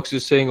inbox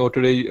just saying, "Oh,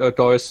 today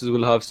Tauruses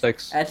will have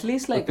sex." At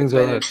least like things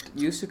when like it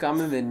used to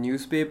come in the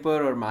newspaper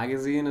or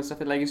magazine or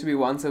stuff, it like used to be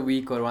once a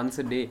week or once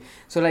a day.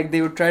 So like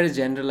they would try to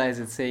generalize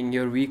it, saying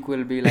your week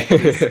will be like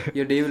this,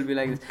 your day will be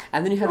like this,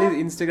 and then you have these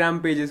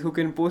Instagram pages who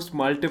can post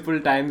multiple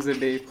times a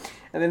day,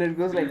 and then it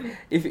goes like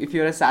if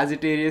you're a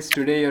Sagittarius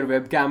today, your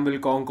webcam will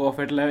conk off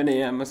at 11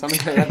 a.m. or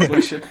something like that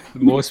bullshit.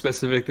 More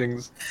specific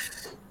things.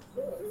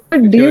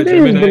 But If do you're you a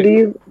guys Gemini,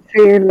 believe,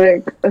 say,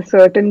 like a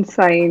certain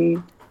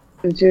sign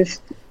is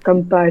just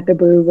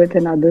compatible with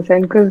another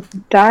sign? Because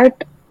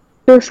that,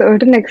 to a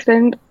certain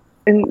extent,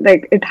 in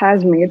like it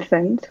has made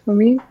sense for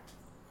me.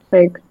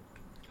 Like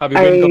have you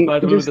been I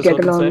compatible with just a get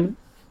certain sign? along.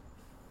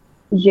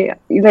 Yeah,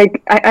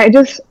 like I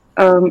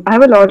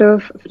have a lot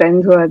of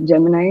friends who are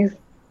Geminis.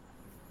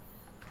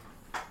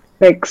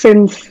 Like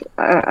since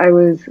I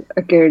was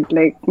a kid,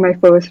 like my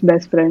first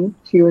best friend,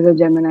 she was a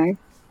Gemini.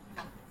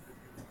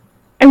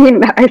 I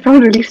mean, I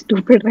sound really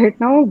stupid right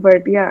now,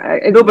 but yeah,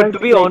 it No, but does to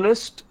be like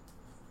honest,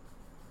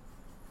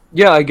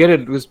 yeah, I get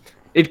it.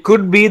 It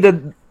could be that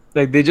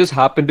like they just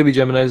happen to be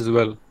Geminis as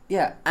well.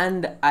 Yeah,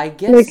 and I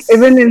like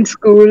even guess in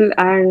school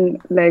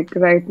and like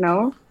right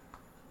now,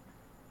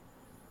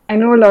 I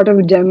know a lot of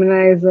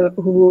Geminis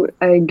who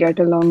I get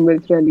along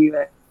with really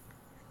well.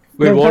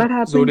 Wait, Does what that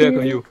happen to zodiac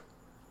are you? you?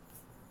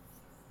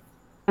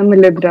 I'm a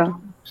Libra.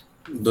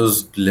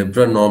 Those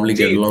Libra normally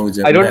get See, along with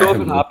I Gemini. don't I know if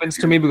have it no. happens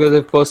to me because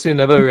I've personally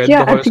never read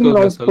Yeah, the I've seen a horoscopes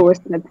lot of myself.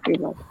 posts that say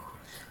that.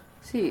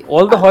 see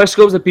All the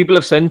horoscopes that people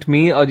have sent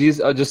me are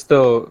just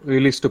the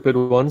really stupid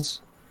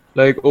ones.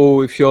 Like,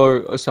 oh, if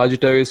you're a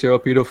Sagittarius, you're a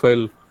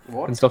pedophile and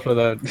what? stuff like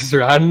that. This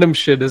random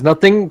shit. There's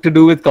nothing to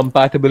do with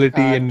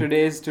compatibility and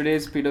Today's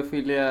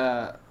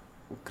pedophilia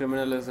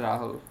criminal is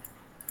Rahul.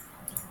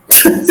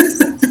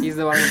 He's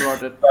the one who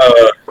brought it.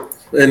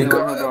 He's In the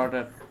one who brought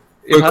it.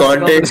 it for has to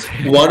come with context,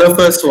 one of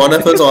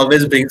us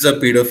always brings up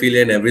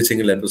pedophilia in every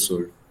single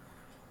episode.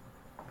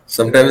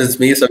 Sometimes it's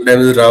me,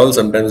 sometimes it's Rahul,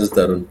 sometimes it's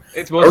Tarun.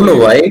 It's I don't mostly know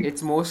you. why.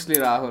 It's mostly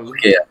Rahul.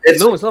 Okay,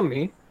 No, it's not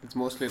me. It's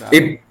mostly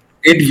Rahul.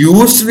 it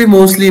used to be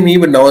mostly me,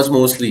 but now it's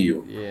mostly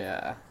you.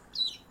 Yeah.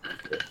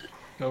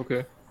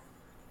 Okay.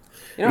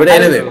 You know, But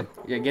anyway,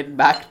 yeah, get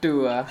back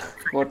to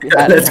what we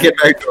had. let's get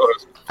back to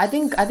ours. I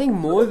think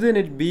more than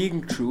it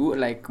being true,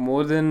 like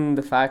more than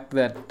the fact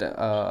that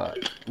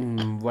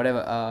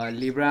whatever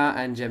Libra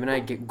and Gemini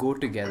go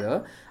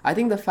together, I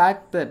think the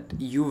fact that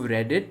you've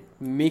read it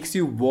makes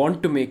you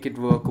want to make it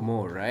work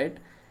more, right?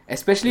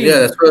 Especially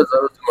Yeah, that's what I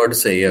was about to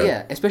say. Yeah.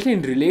 yeah, especially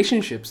in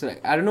relationships.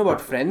 Like I don't know about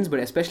friends, but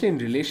especially in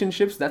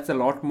relationships, that's a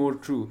lot more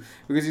true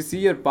because you see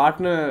your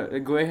partner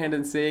go ahead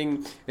and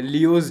saying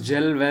Leos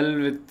gel well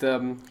with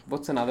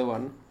what's another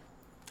one?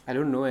 I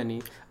don't know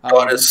any.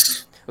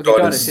 Taurus. Okay,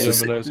 Taurus. is Yes.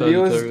 Gemini,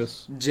 Leos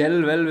Sagittarius.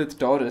 gel well with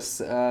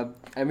Taurus.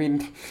 I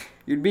mean,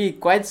 you'd be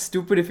quite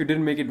stupid if you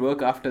didn't make it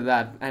work after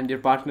that, and your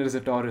partner is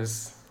a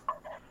Taurus.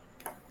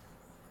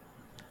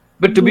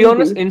 But to be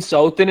honest, in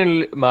South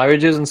Indian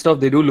marriages and stuff,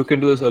 they do look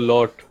into this a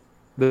lot.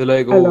 They're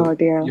like, A oh, lot,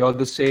 yeah. you're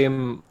the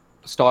same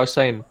star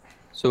sign,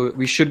 so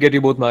we should get you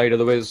both married,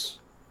 otherwise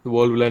the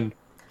world will end.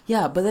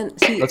 Yeah, but then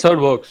see, That's how it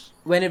works.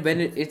 when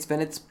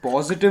it's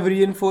positive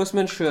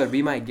reinforcement, sure,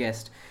 be my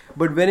guest.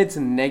 But when it's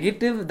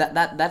negative,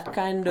 that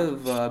kind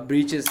of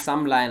breaches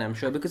some line, I'm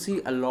sure, because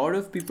see, a lot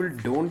of people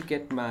don't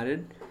get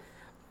married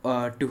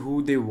to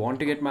who they want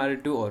to get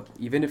married to, or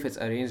even if it's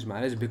arranged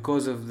marriage,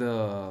 because of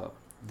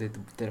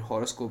their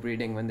horoscope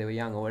reading when they were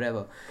young or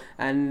whatever.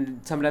 And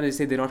sometimes they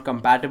say they're not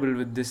compatible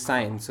with this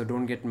sign, so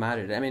don't get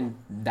married. I mean,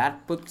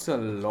 that puts a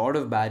lot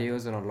of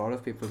barriers on a lot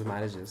of people's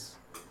marriages.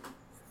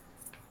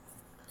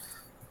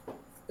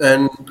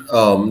 And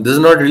this is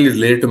not really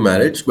related to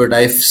marriage, but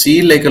I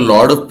see like a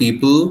lot of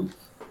people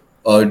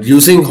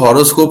using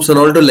horoscopes and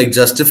all to like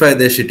justify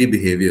their shitty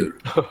behavior.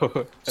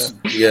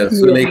 Yeah,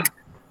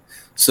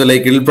 so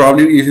like it'll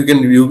probably if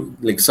you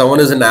like someone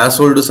is an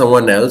asshole to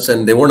someone else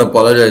and they won't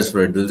apologize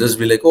for it. They'll just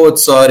be like, "Oh,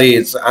 it's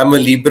sorry. I'm a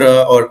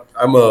Libra or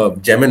I'm a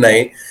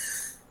Gemini."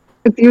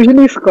 It's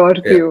usually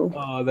Scorpio.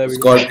 There we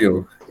go.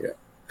 Scorpio. Yeah,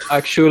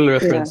 Actual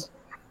reference.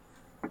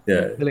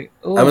 yeah. They're like,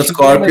 oh, I'm a she's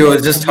not my Scorpio. best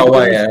It's just friend how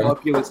I because I'm am.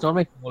 Scorpio. It's not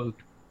my fault.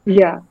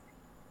 Yeah.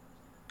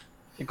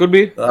 It could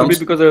be. Could I'm, be s-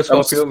 because they're a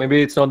I'm, Scorpio. s-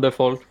 Maybe it's not their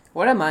fault.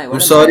 What am I? I'm What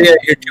am sorry I? I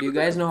hit Do you. you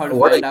guys know how to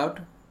What find out?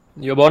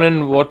 You're born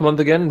in what month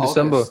again?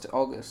 December.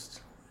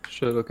 August.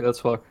 Sure. Okay, that's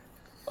fine.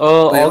 Wait,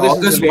 August is a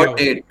August, Leo. what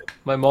date?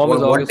 My mom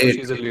is What August, so date?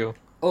 she's a Leo.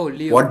 Oh,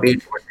 Leo. What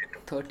date?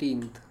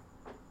 13th.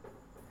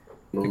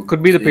 It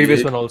could be the previous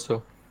Okay. one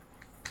also.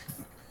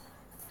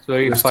 It's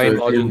very August fine 13th,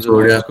 margins in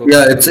zodiac. horoscope.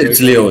 Yeah, Very it's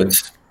tiny. Leo.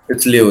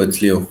 It's Leo.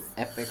 It's Leo.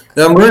 Epic.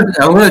 Yeah, I'm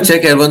gonna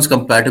check everyone's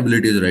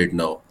compatibilities right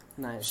now.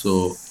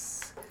 So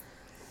Nice.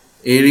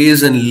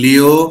 Aries and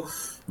Leo.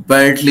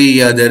 Apparently,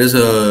 yeah, there is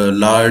a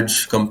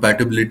large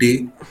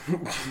compatibility.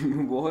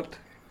 What?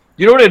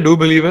 You know what I do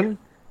believe in?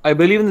 I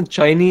believe in the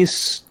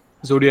Chinese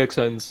zodiac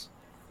signs.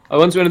 I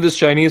once went to this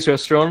Chinese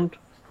restaurant,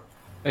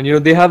 and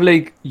they have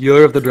like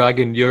Year of the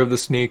Dragon, Year of the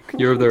Snake,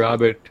 Year of the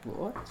Rabbit,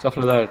 What? stuff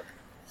like that.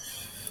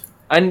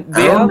 And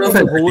I they don't have know like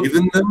if I the whole. believe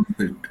in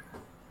them,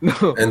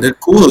 No, and they're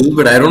cool,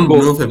 but I don't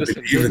both. know if I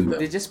Listen, believe in They're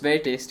them. just very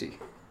tasty.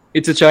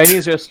 it's a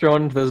Chinese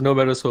restaurant. There's no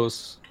better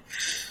sauce.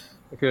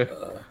 Okay.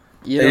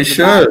 Year Are you of the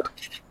sure? bat.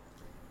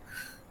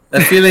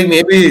 I feel like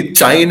maybe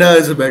China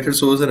is a better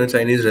source than a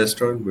Chinese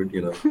restaurant, but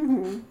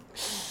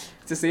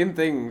It's the same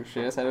thing,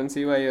 Shreyas. I don't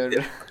see why you're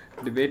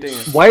debating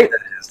it. Why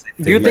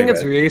do you my think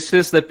it's bad.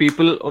 racist that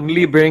people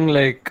only bring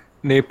like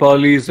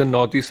Nepalis and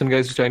Northeastern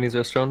guys to Chinese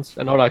restaurants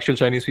and not actual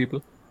Chinese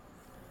people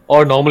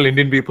or normal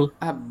Indian people?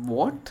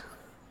 What?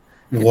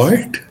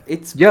 What?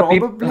 It's Yeah,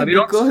 probably have you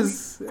not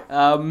because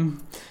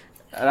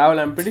Rahul,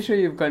 I'm pretty sure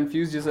you've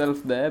confused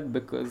yourself there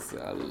because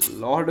a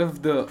lot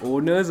of the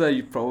owners are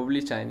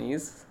probably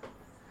Chinese.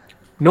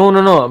 No.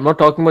 I'm not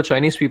talking about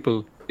Chinese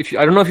people.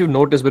 I don't know if you've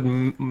noticed, but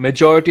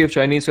majority of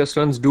Chinese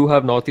restaurants do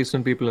have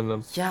Northeastern people in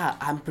them. Yeah,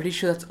 I'm pretty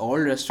sure that's all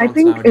I restaurants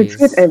think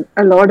nowadays. it's with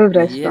a lot of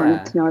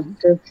restaurants, Yeah. not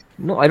just.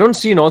 No, I don't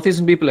see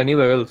Northeastern people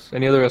anywhere else,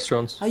 any other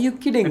restaurants. Are you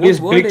kidding? At What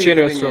least world big are you chain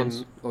living restaurants.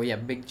 in? Oh yeah,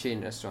 big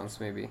chain restaurants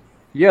maybe.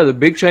 Yeah, the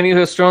big Chinese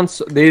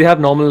restaurants, they have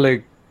normal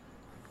like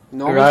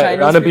Normal Chinese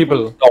random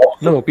people.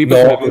 No, people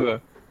No. from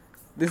everywhere.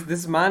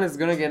 This man is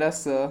gonna get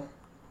us.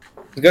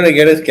 It's gonna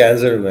get us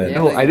cancer, man. Yeah.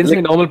 No, I didn't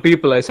say normal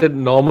people. I said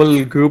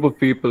normal group of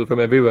people from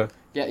everywhere.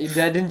 Yeah,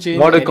 that didn't change.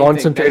 Not a anything.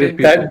 concentrated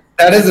That didn't- people.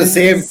 That is the It's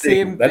same the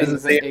same thing. That is the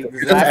thing, same thing. You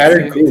just exact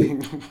added same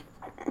group. thing.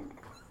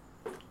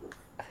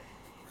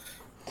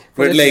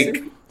 But the like,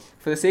 sa-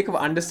 for the sake of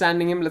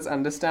understanding him, let's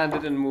understand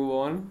it and move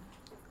on.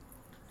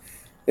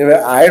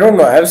 I don't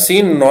know. I've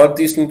seen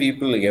Northeastern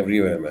people like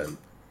everywhere, man.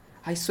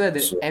 I swear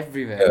they're So,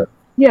 everywhere. yeah.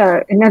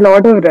 Yeah, in a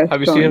lot of Have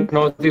you seen a restaurants.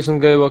 Northeastern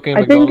guy working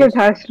at I think McDonald's? it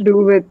has to do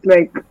with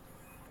like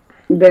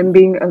them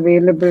being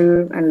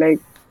available and like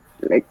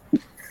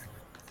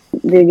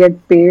they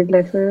get paid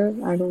lesser.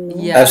 I don't know.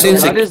 Yeah, I've seen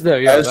that is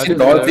there, yeah, I've that seen is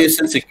there.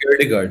 Northeastern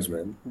security guards,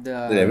 man.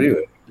 They're the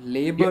everywhere.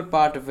 labor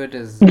part of it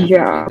is Yeah.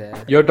 definitely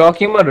there. You're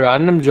talking about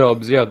random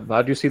jobs, yeah.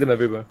 That you see them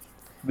everywhere.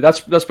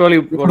 That's probably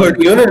what.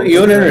 But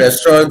even in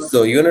restaurants,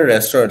 though, even in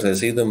restaurants, I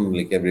see them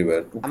like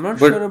everywhere. I'm not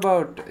But sure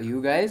about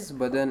you guys,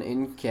 but then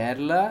in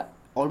Kerala,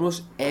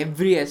 almost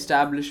every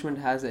establishment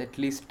has at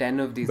least 10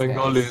 of these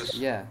Bengalis. guys.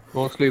 Yeah.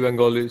 Mostly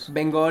Bengalis.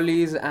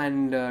 Bengalis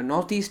and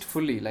Northeast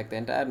fully, like the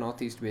entire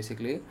Northeast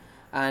basically.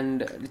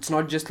 And it's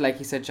not just like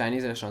he said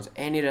Chinese restaurants.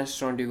 Any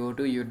restaurant you go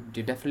to, you're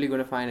definitely going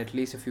to find at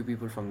least a few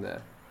people from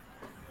there.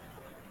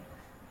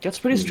 That's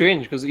pretty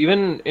strange because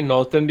even in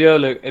North India,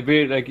 like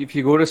if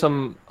you go to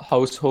some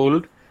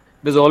household,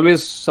 there's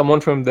always someone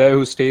from there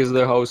who stays in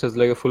their house as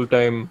like a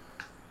full-time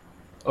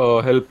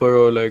helper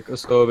or like a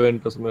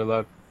servant or something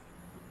like that.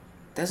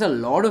 There's a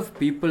lot of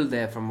people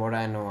there from what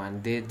I know,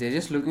 and they're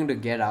just looking to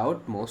get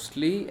out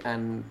mostly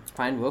and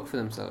find work for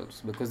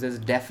themselves because there's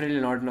definitely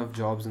not enough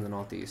jobs in the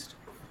Northeast.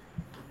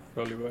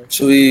 Probably why.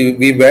 so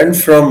we went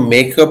from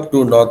makeup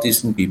to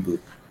Northeastern people.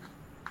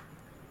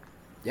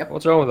 Yep.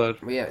 What's wrong with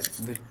that? Yeah,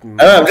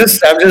 I'm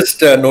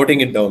just noting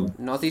it down.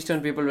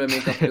 Northeastern people wear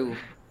makeup too.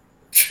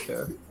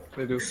 Yeah,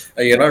 they do.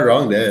 You're not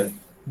wrong there.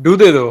 Do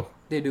they though?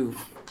 They do.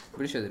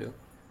 Pretty sure they do.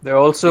 They're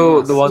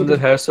also the must. ones at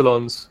hair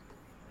salons.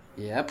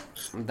 Yep.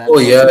 Oh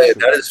yeah,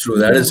 that is true.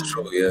 That is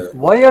true. Yeah.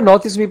 Why are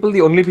Northeast people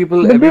the only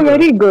people But they're everywhere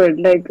very good.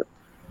 Like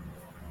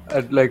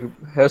at like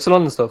hair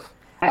salon and stuff?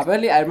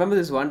 Apparently, I remember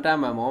this one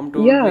time my mom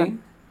told Yeah. me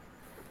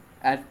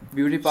at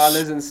beauty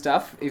parlors and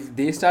stuff, if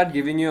they start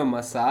giving you a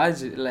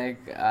massage,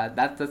 like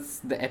that's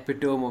the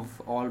epitome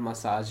of all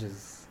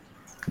massages.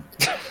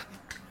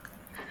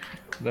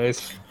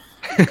 Nice.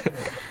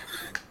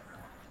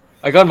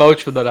 I can't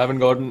vouch for that. I haven't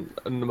gotten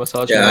a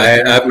massage. Yeah,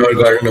 I've not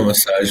gotten a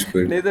massage,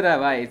 but Neither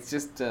have I. It's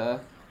just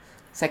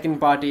second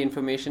party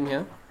information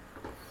here.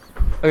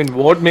 I mean,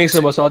 what makes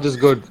a massage is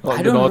good? I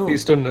The don't know.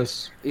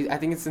 northeasternness. I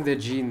think it's in their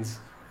genes.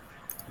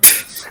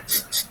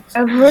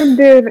 I've heard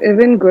they're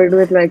even good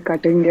with like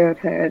cutting your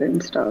hair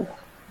and stuff.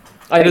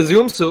 I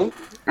assume so.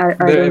 I They're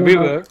don't know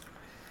everywhere.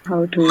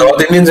 how to.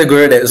 North Indians are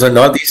good at so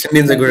Northeast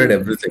Indians are good at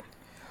everything.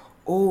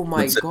 Oh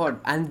my That's it. god!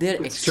 And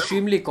they're It's true.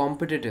 extremely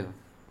competitive.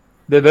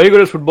 They're very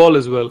good at football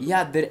as well.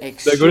 Yeah, they're They're good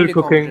extremely at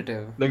cooking.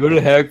 competitive. They're good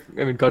at hair.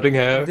 I mean, cutting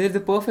hair. They're the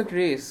perfect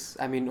race.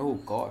 I mean, oh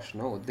gosh,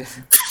 no. There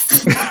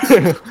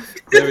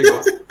we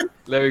go.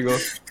 There we go.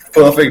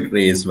 Perfect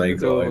race, my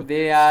So- God.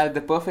 They are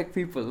the perfect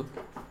people.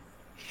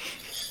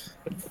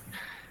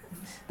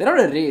 They're not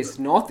a race.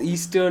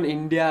 Northeastern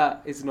India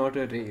is not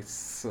a race.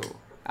 So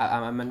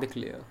I'm in the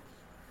clear.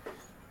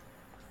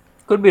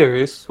 Could be a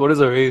race. What is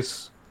a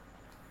race?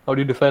 How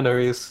do you define a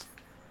race?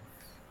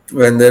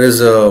 When there is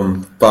a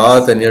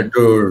path and you have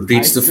to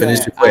reach I the finish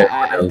swear, before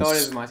I everyone thought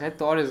else. as much. I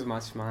thought as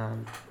much,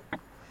 man.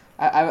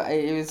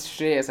 It was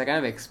Shreyas. I kind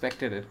of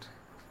expected it.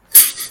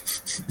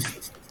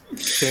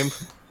 Same.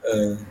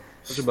 Uh,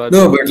 Such a bad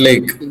no, joke.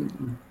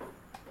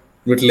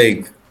 but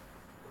like,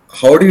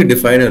 how do you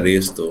define a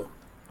race though?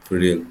 For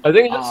real. I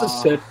think it's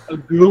just a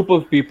group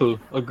of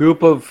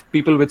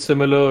people with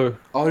similar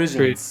Origins.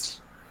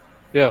 traits.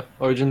 Yeah,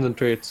 origins and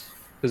traits,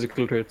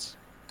 physical traits.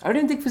 I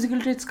don't think physical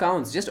traits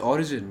counts. Just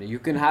origin. You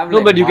can have No,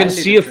 like but you can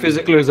wildly see a different-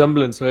 physical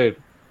resemblance, right?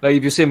 Like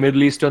if you say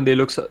Middle Eastern, they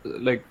look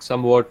like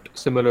somewhat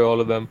similar, all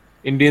of them.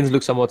 Indians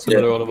look somewhat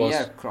similar, Yeah. all of We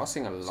us. are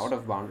crossing a lot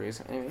of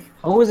boundaries. Anyway,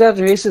 How is that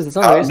racist? It's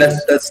not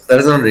racist. That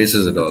is not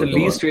racist at all. It's the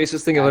come least on.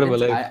 racist thing ever in my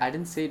life. I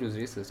didn't say it was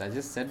racist. I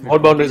just said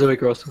What boundaries are we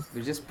crossing?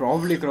 we're just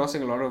probably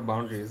crossing a lot of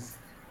boundaries.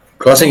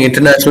 Crossing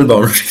international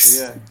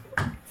boundaries.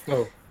 Yeah.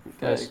 Oh,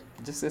 nice.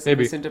 Just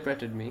Maybe.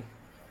 misinterpreted me.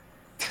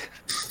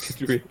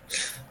 Agree.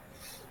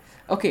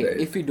 Okay, Right.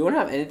 if we don't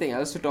have anything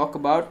else to talk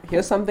about,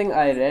 here's something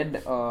I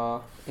read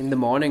in the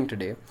morning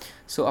today.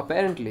 So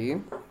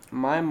apparently,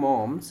 my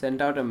mom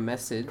sent out a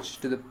message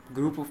to the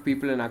group of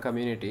people in our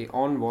community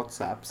on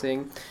WhatsApp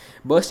saying,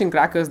 bursting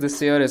crackers this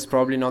year is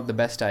probably not the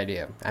best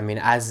idea. I mean,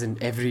 as in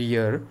every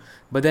year,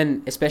 but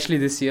then especially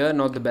this year,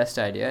 not the best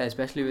idea,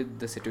 especially with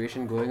the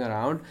situation going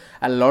around.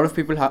 A lot of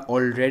people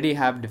already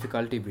have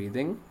difficulty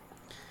breathing.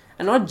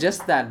 And not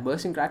just that,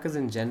 bursting crackers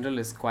in general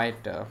is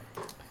quite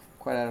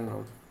I don't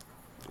know.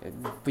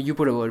 You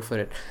put a word for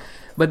it.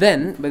 But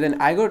then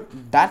I got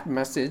that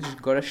message,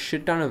 got a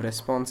shit ton of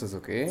responses,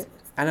 okay?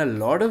 And a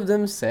lot of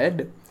them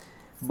said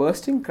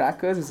bursting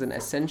crackers is an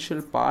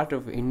essential part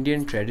of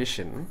Indian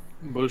tradition.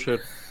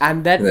 Bullshit.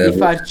 And that Yeah,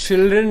 if our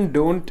children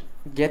don't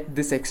get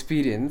this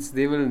experience,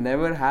 they will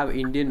never have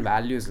Indian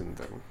values in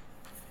them.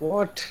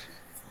 What?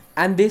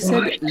 And they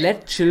said,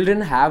 let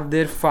children have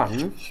their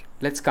fun.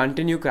 Let's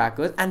continue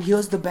crackers. And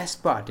here's the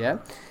best part, yeah?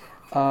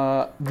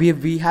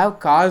 We have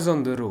cars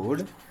on the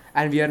road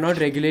and we are not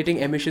regulating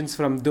emissions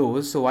from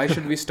those. So why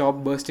should we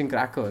stop bursting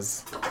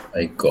crackers?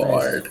 My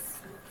God.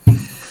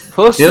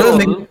 First You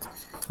of know,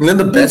 all,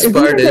 the best Isn't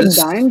part it is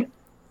banned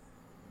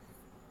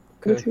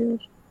Okay. this year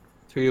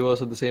three of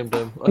us at the same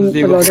time. in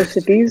Aditi, a go lot of first.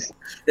 cities?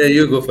 yeah.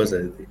 You go first,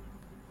 Aditi.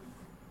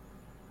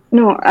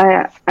 No,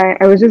 I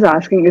was just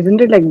asking, isn't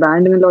it like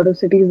banned in a lot of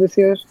cities this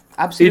year? It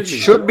Absolutely.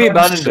 should be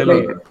banned in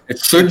Delhi. It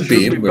should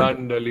be, Should be but banned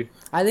in Delhi.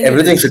 I think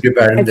everything should be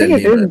banned I in think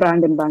Delhi. it is man.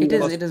 banned in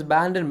Bangalore. It is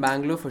banned in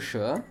Bangalore for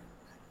sure.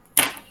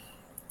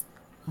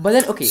 But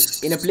then, okay,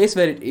 in a place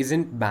where it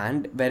isn't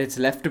banned, where it's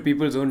left to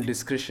people's own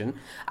discretion,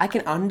 I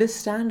can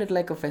understand it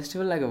like a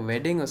festival, like a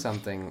wedding or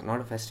something. Not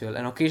a festival,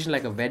 an occasion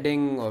like a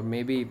wedding or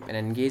maybe an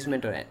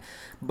engagement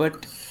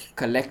but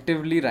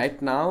collectively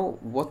right now,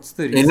 what's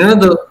the You reason?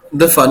 know,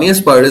 the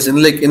funniest part is in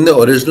the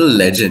original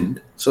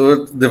legend.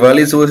 So Diwali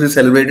is supposed to be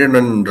celebrated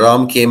when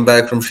Ram came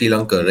back from Sri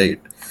Lanka, right?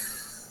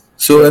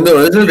 So in the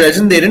original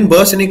legend, they didn't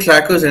burst any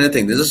crackers or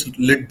anything. They just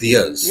lit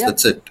diyas. Yeah.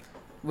 That's it.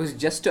 Was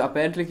just to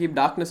apparently keep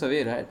darkness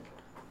away, right?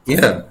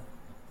 Yeah.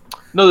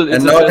 No, it's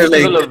And a now they're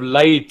festival like- of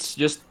lights.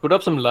 Just put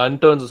up some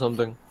lanterns or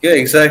something. Yeah,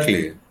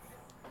 exactly.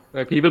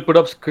 Like people put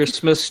up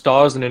Christmas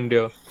stars in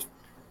India.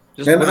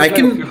 Just And put I up,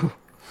 can- a few-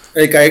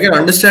 I can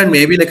understand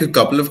maybe like a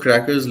couple of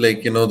crackers,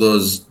 like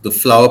the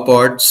flower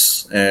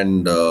pots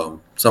and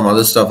some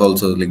other stuff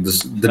also, like the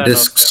Fair enough,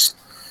 discs.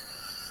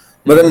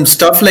 But then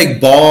stuff like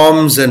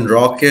bombs and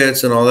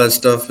rockets and all that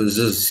stuff is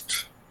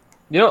just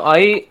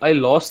I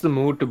lost the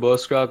mood to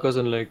burst crackers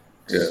in like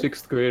Yeah.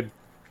 6th grade.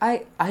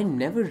 I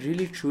never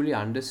really truly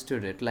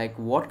understood it. Like,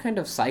 what kind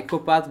of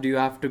psychopath do you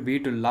have to be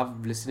to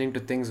love listening to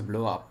things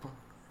blow up?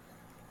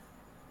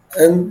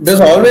 and there's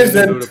always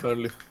Didn't do it, that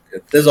apparently.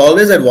 there's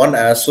always that one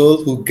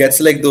asshole who gets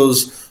like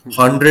those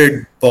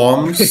 100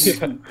 bombs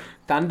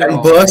Thunder and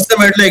off. bursts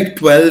them at like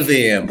 12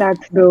 a.m.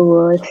 That's the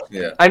worst.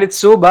 Yeah. And it's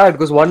so bad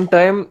because one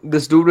time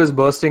this dude was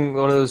bursting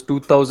one of those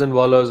 2,000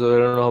 wallas or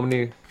I don't know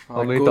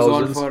how many It goes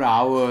thousands. on for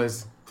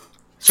hours.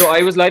 So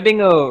I was lighting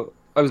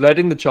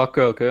the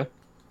chakra, okay?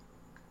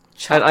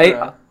 And I-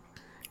 Chakra.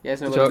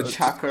 Yes, no, but the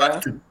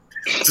chakra.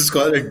 Just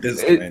call it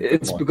disc, man.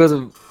 It's Come on. because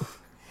of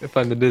if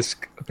I'm the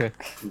disc. Okay.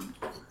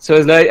 So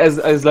as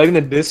I was lighting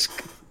the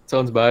disc,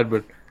 sounds bad,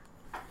 but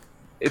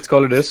it's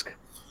called a disc.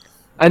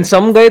 And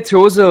some guy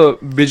throws a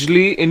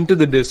bijli into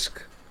the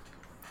disc.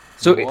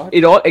 So What?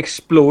 it all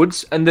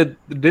explodes and the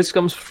disc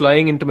comes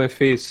flying into my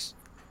face.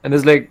 And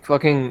there's like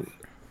fucking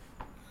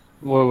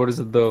what is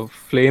it, the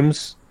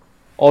flames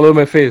all over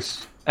my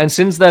face. And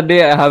since that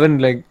day I haven't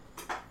like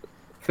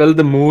felt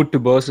the mood to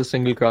burst a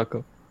single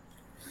cracker.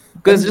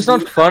 Because it's just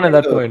not fun at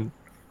that point.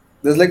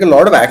 There's like a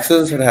lot of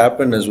accidents that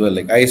happen as well.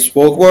 Like I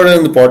spoke about it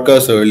in the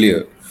podcast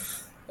earlier,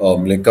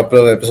 like a couple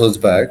of episodes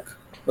back.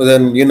 But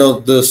then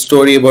the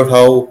story about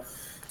how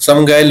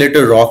some guy lit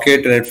a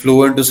rocket and it flew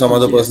into some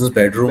other Yeah. person's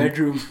bedroom.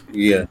 Bedroom.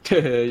 Yeah,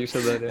 You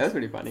said that, yeah. That's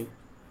pretty funny.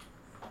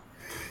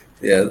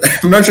 yeah.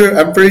 I'm not sure.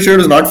 I'm pretty sure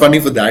it was not funny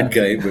for that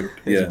guy, but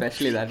yeah,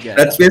 Especially that guy.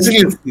 that's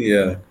basically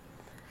yeah.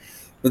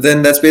 But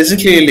then that's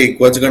basically like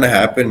what's gonna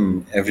happen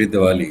every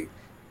Diwali,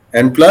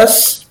 and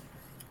plus,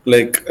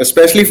 like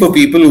especially for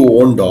people who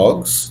own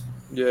dogs,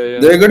 Yeah.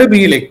 they're gonna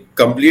be like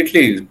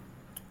completely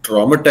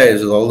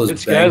traumatized with all this It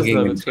scares banging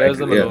them. and It scares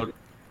them a yeah. lot.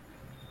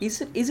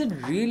 Is it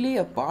really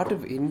a part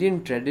of Indian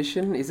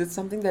tradition? Is it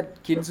something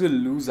that kids will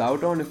lose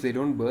out on if they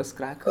don't burst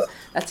crackers?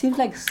 That seems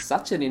like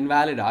such an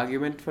invalid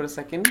argument for a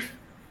second.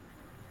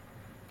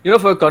 You know,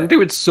 for a country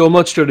with so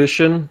much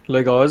tradition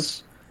like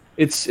ours,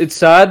 it's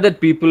sad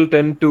that people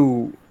tend to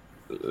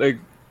like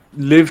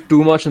live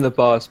too much in the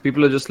past.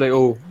 People are just like,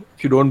 oh,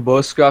 if you don't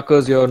burst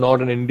crackers, you're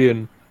not an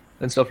Indian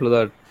and stuff like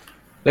that.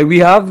 Like we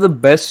have the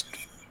best,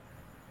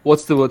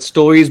 what's the word,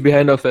 stories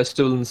behind our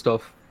festival and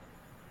stuff.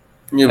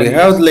 Yeah, we And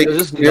have like there's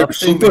just we have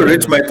nothing super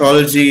rich behind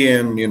mythology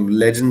and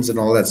legends and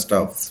all that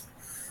stuff,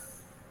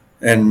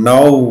 and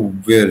now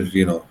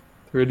we're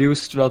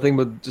Reduced to nothing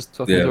but just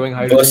fucking yeah throwing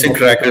hydrogen bursting bombs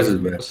crackers is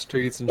across bad.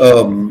 streets and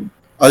shit.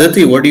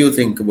 Aditi, what do you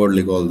think about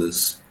like all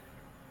this?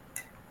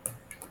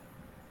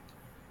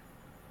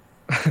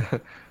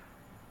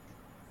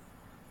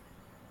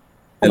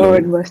 Hello.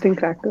 About bursting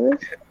crackers.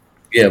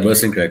 Yeah,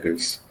 bursting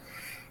crackers.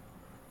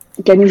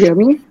 Can you hear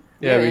me?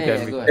 Yeah, we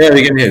can. Go Yeah, ahead.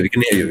 we can hear. We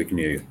can hear you. We can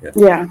hear you. Yeah.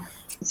 Yeah.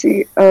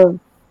 See,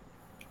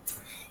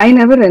 I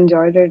never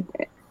enjoyed it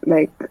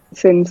like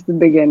since the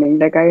beginning.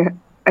 Like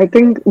I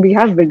think we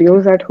have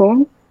videos at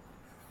home.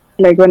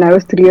 Like when I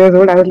was 3 years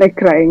old, I was like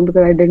crying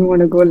because I didn't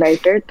want to go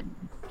light it,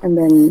 and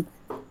then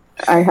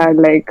I had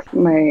like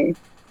my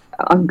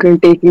uncle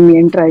taking me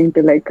and trying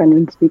to like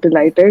convince me to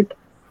light it.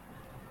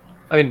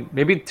 I mean,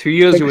 maybe 3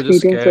 years you were just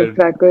Experience of scared.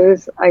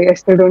 crackers, I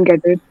still don't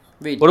get it.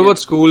 Wait, What about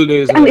school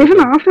days? And even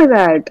after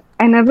that,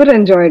 I never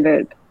enjoyed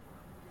it.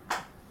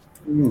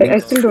 I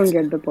still don't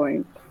get the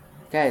point.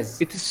 guys?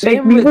 It's the Like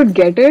same we with would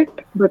get it,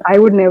 but I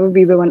would never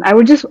be the one.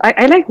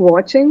 I like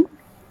watching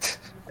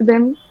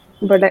them,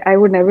 but I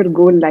would never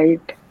go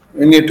light.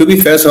 And yeah, to be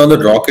fair, some of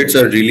the rockets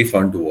are really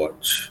fun to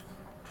watch.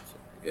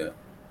 Yeah.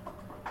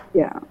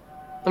 Yeah.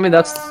 I mean,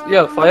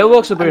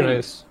 fireworks are pretty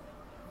nice.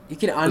 You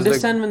can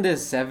understand when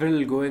there's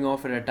several going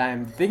off at a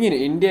time. The thing in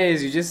India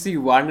is you just see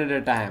one at a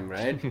time,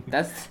 right?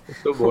 That's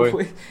so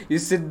boring. You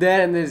sit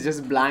there and there's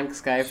just blank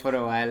sky for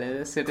a while and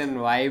just sit and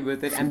vibe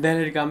with it, and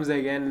then it comes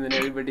again, and then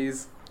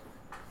everybody's.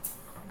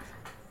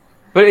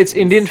 But it's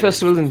Indian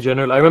festivals in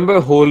general. I remember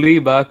Holi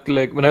back,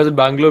 like when I was in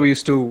Bangalore, we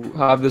used to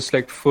have this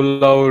like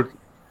full out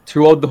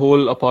throughout the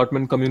whole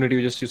apartment community.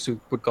 We just used to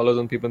put colors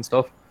on people and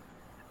stuff.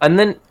 And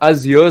then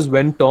as years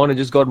went on, it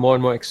just got more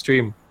and more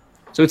extreme.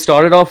 So it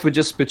started off with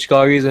just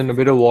pitchkaris and a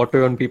bit of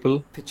water on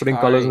people, putting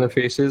colors on their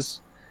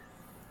faces.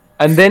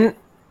 And then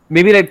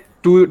maybe like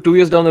two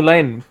years down the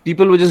line,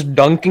 people were just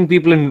dunking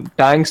people in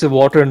tanks of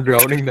water and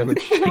drowning them.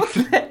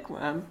 Heck,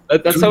 man.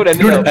 That's how it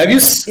ended Dude, up. have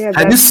you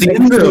that's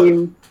seen the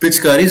extreme.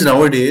 pitchkaris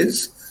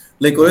nowadays?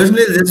 Like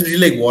originally they just be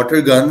like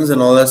water guns and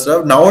all that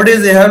stuff.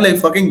 Nowadays they have like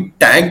fucking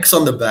tanks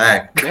on the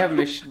back. They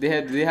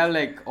have they have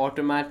like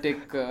automatic.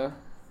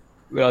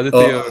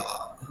 Aditya,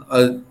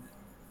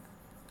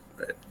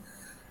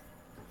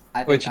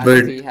 I Which- think but,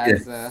 Aditi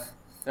has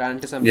run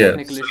into some Yeah.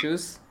 technical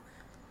issues.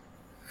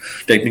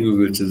 Technical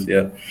glitches,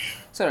 yeah.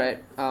 It's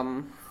alright.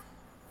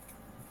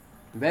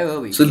 Where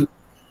were we? So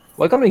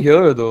why can't we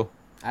hear her though?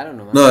 I don't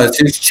know. Man. no,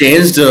 it's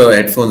changed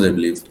headphones, I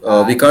believe.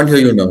 We can't hear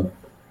you now.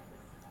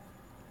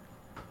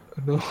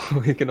 No,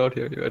 we cannot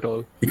hear you at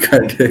all. We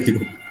can't hear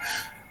you.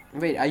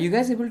 Wait, are you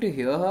guys able to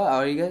hear her? Or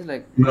are you guys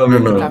like No.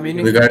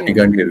 communicating We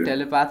can't hear you.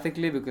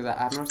 telepathically? Because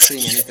I'm not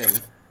seeing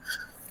anything.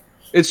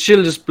 It's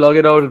chill, just plug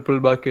it out and pull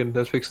it back in.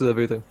 That fixes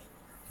everything.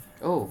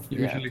 Oh, yeah.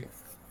 Usually. Okay.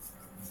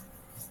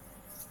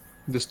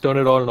 Just turn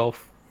it on and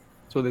off.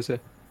 That's what they say.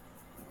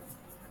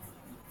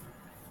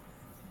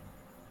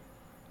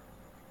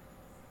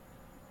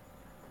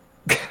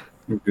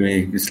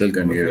 We still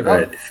can't hear. Okay.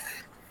 Right.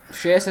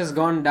 Shreyas has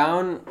gone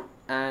down,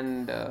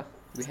 and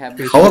we have.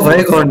 How have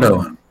I gone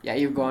down? Yeah,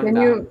 you've gone Can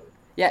down. you-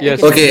 Yeah. Yes.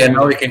 can Okay, hear and you.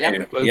 now we can Yep.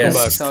 hear you. Welcome Yes,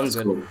 back. It's all that's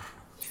good. cool.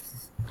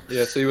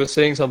 Yeah, so you were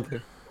saying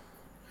something.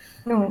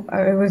 No,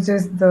 it was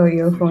just the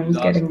earphones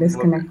Last getting one.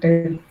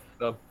 disconnected.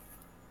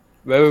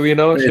 Where were we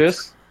now, Wait.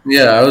 Shreyas?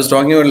 Yeah, I was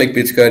talking about like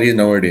pitchkaris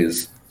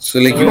nowadays. So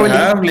like you Holi.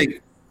 have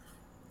like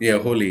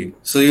Holi.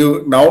 So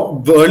you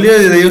now earlier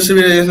there used to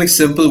be just like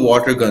simple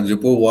water guns. You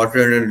pour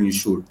water in it and you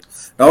shoot.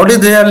 Nowadays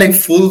they have like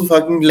full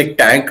fucking like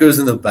tankers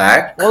in the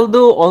back,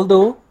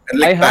 Although And,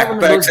 like, I had one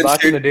of backpacks those and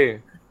back in shit. the day.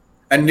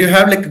 and you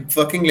have like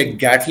fucking like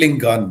Gatling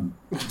gun,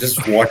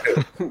 just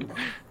water.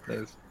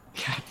 Nice.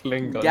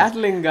 Gatling gun.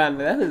 Gatling gun.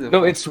 That is.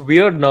 No, it's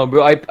weird now,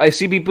 bro. I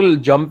see people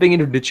jumping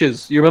into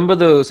ditches. You remember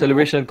the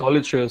celebration at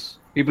college, Shreyas?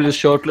 People just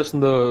shirtless on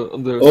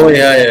the. Oh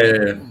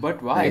yeah.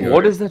 But why? Like,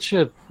 what is that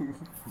shit?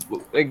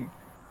 Like,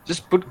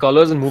 just put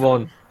colors and move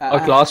on. Our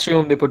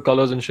classroom, they put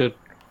colors and shit.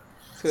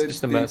 So It's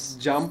just a they mess.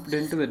 jumped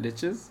into the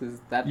ditches.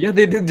 Is that? Yeah,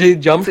 they did. They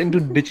jumped into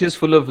ditches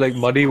full of like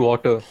muddy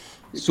water.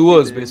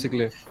 Sewers,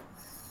 basically.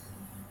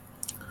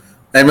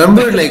 I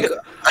remember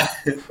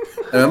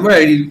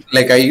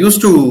like I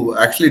used to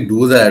actually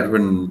do that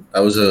when I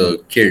was a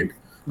kid.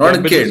 Not a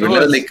Jump into kid, when I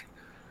was sewers. like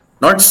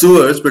not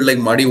sewers, but like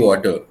muddy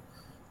water.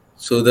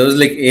 So there was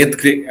like eighth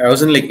grade. I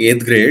was in like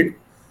eighth grade.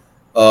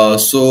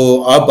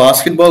 So our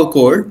basketball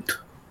court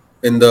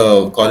in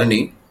the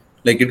colony,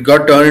 like it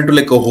got turned into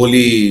like a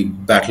holy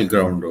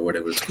battleground or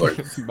whatever it's called.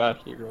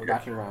 Battleground.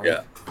 Battleground.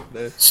 Yeah.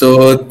 Nice.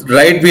 So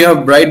right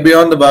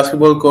beyond the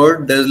basketball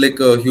court, there's like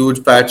a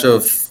huge patch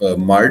of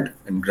mud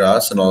and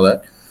grass and all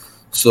that.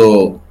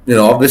 So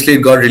obviously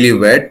it got really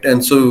wet,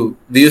 and so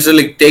we used to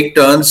like take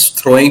turns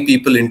throwing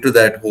people into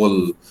that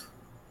whole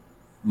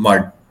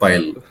mud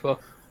pile.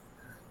 Fuck.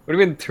 What do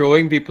you mean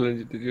throwing people?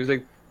 You just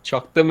like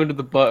chuck them into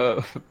the pile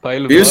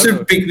of We used to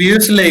mud? pick. We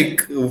used to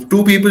like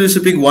two people used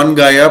to pick one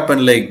guy up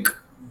and like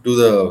do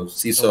the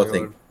seesaw Oh,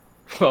 thing.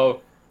 God.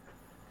 Wow.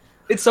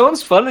 It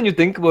sounds fun when you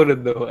think about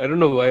it, though. I don't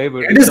know why,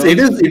 but It is. It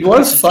sounds- is. It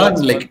was fun.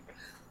 sounds Like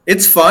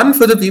it's fun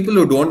for the people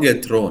who don't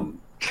get thrown.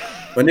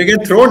 When you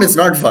get thrown, it's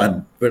not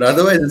fun. But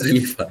otherwise, it's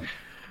really fun.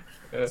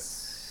 Yeah.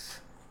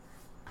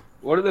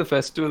 What are the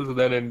festivals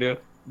then in India?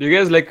 Do you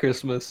guys like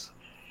Christmas?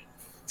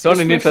 It's not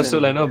an Indian Christmas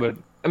festival, I in know, but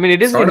I mean,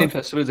 it is It's an not a- Indian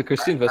festival. It's a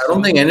Christian I festival.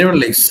 don't think anyone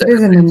likes It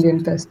is an celebrates.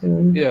 Indian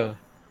festival. Yeah,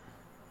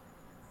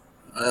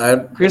 I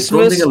don't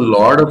Christmas think a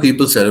lot of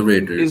people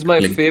celebrate it. is my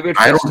Like, favorite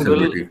I don't festival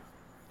celebrate it.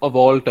 of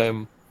all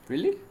time.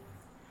 Really?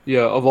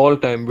 Yeah, of all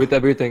time with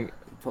everything.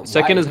 But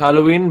Second why? is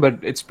Halloween, but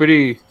it's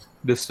pretty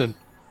distant.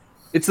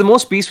 It's the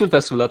most peaceful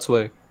festival. That's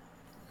why.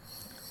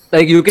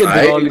 Like you get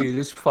I- Diwali,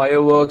 just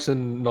fireworks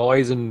and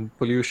noise and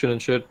pollution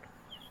and shit.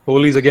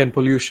 Holi's again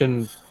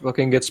pollution.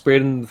 Fucking get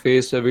sprayed in the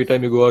face every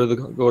time you go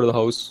to the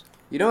house.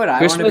 You know what I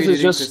want to Christmas be is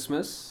during just-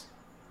 Christmas?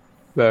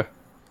 Where?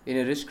 In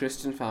a rich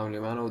Christian family,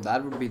 man. Oh,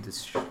 that would be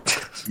this.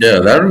 Yeah,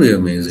 that would be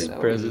amazing. That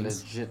would be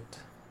Presents. legit.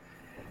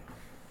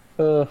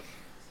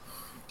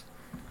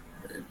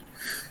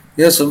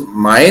 Yeah, so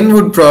my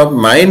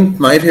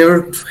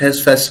favorite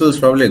festival is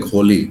probably like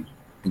Holi,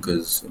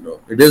 because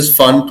it is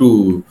fun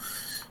to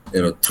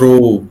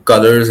throw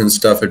colors and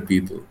stuff at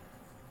people.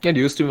 It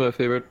used to be my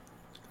favorite.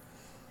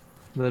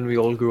 Then we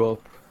all grew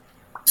up.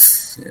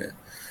 Yeah.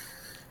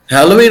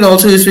 Halloween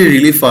also used to be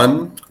really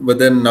fun, but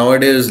then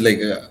nowadays like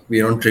we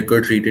don't trick or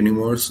treat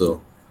anymore.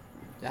 So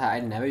Yeah, I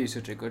never used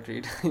to trick or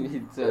treat.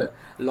 It's a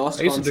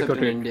lost I used to concept in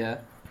trick-or-treat. India.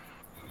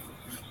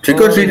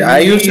 trick or treat, I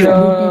used Do to.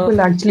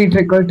 people actually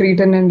trick or treat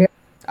in India?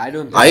 I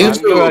don't. I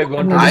used to. Bangalore, I've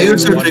gone to I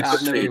used to once. trick or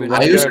I've never treat. been. I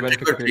One used year to I went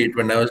trick or trick-or-treat. treat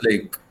when I was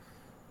like.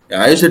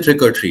 Yeah, I used to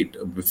trick or treat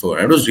before.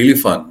 And it was really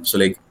fun. So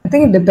like I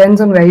think it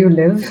depends on where you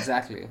live.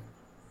 Exactly.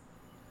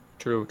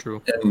 True.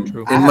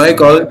 in I my have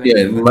colony, never been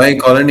in my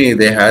colony,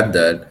 they had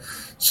that.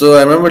 So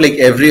I remember like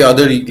every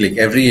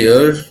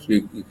year,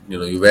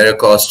 you wear a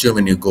costume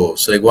and you go.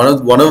 So like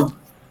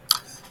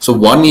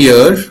one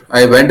year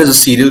I went as a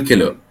serial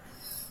killer.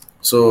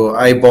 So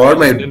I borrowed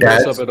my Didn't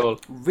mess dad's. up at all.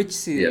 Which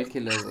serial Yeah.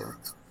 killer though?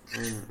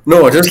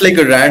 No, just like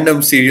a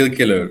random serial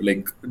killer,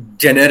 like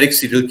generic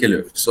serial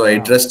killer. So I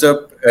Wow. dressed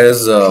up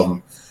as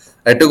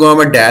I took on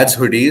my dad's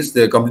hoodies.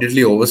 They're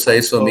completely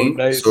oversized for Oh, me,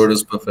 nice. so it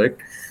was perfect.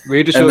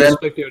 Way to And show then-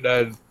 respect to your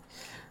dad.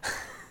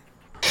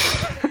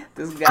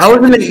 This guy. I was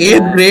in and like his eighth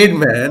dad- grade,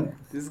 man.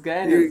 This guy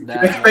and You his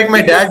dad. expect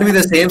my dad to be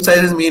the same size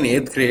as me in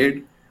eighth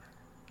grade?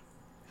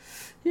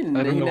 He I don't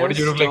know. never What did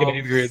you look like in stops.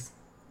 8th grade?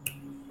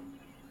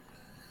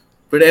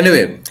 But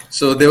anyway,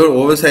 so they were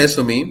oversized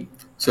for me,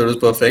 so it was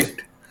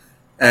perfect.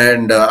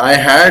 And I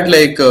had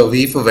like a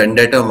V for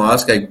Vendetta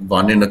mask I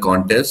won in a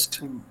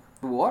contest.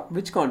 What?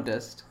 Which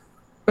contest?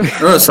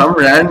 No, some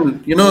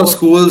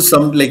schools,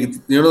 some like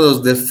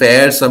the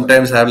fairs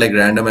sometimes have like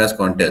random ass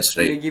contests,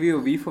 Did they right? give you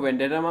a V for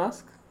Vendetta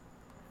mask?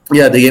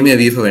 Yeah, they gave me a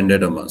V for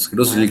Vendetta mask. It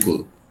was really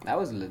cool.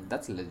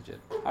 That's legit.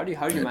 How do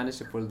you manage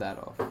to pull that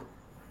off?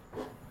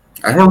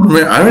 I don't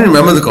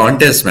remember the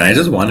contest, man. I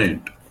just won it.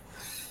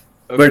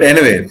 But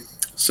anyway,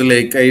 so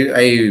like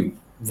I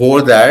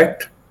wore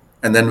that,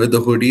 and then with the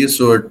hoodie,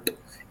 so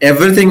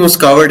everything was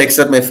covered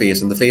except my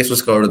face, and the face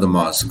was covered with the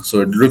mask,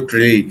 so it looked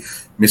really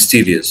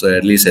mysterious. Or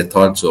at least I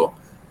thought so.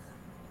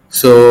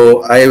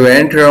 So I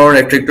went around,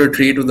 I trick or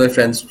treat with my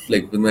friends,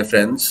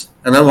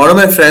 and then one of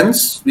my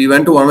friends, we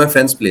went to one of my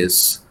friends'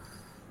 place.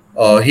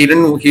 He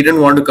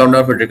didn't want to come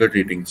down for trick or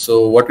treating.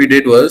 So what we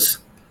did was,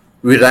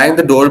 we rang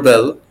the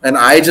doorbell, and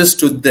I just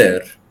stood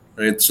there.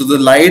 Right, so the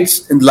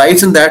lights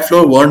in that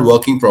floor weren't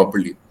working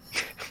properly.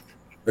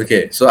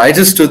 Okay, so I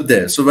just stood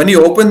there. So when he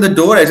opened the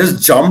door, I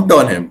just jumped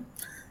on him,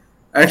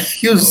 and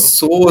he was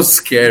so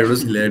scared. It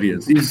was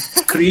hilarious. He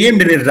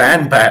screamed and he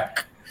ran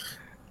back.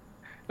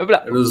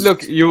 But, It was-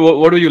 look,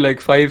 what were you like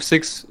 5,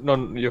 6? No,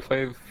 you're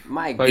 5.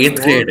 My Five-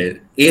 God.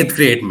 Eighth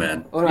grade,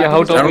 man. Oh, no, Yeah, I how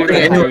think tall I were don't you?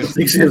 think anyone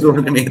 6 years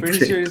old in eighth Pretty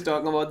grade. sure he's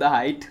talking about the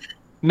height.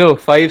 No,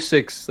 5,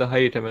 6. The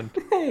height, I meant.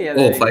 Yeah, Oh, there you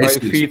go. 5 5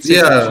 6. feet 6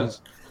 Yeah,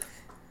 inches.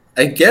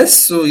 I guess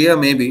so. Yeah,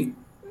 maybe.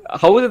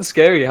 How was it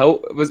scary?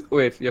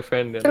 Wait, your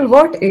friend? Till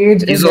what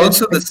age He's is it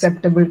also the-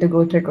 acceptable to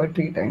go trick or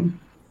treating?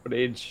 What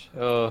age?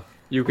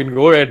 You can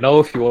go right now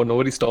if you want.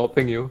 Nobody's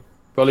stopping you.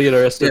 Probably get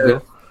arrested Yeah.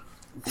 though.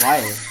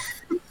 Why?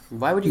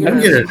 Why would you You get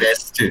won't get arrested?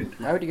 arrested.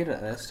 Why would you get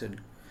arrested?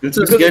 You'll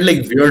just get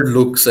like weird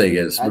looks, I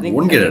guess, I but think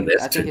won't I get think I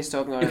think arrested. he's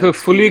talking about If an a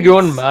fully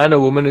grown experience. man or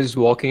woman is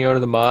walking out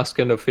with a mask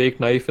and a fake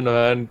knife in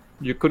her hand,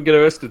 you could get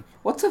arrested.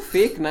 What's a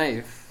fake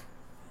knife?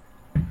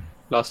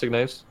 Plastic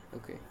knives.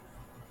 Okay.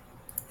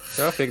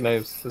 There are fake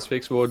knives. There's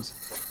fake swords.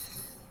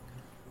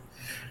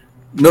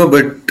 No,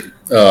 but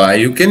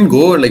you can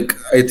go like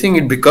I think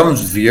it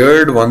becomes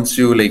weird once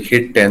you like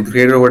hit 10th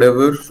grade or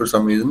whatever for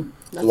some reason.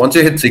 So once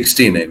you hit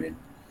 16, I mean.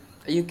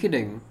 Are you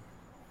kidding?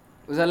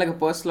 Was that like a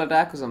personal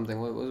attack or something?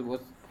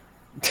 What?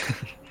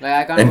 Like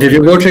I can't. And did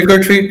you go trick or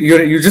treat?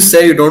 You just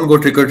say you don't go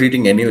trick or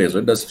treating anyways.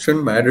 It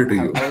shouldn't matter to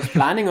you. I was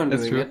planning on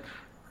That's doing true. it.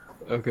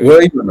 Okay. Where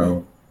are you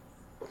now?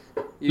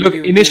 Look,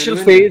 You initial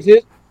ruined phase it.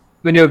 is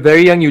when you're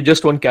very young, you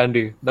just want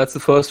candy. That's the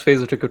first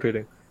phase of trick or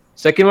treating.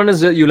 Second one is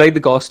that you like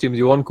the costumes.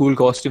 You want cool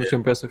costumes to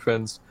impress your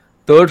friends.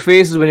 Third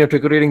phase is when you're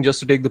trick or treating just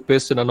to take the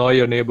piss and annoy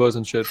your neighbors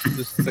and shit.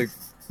 Just like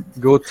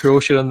go throw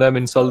shit on them,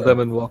 insult them,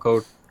 and walk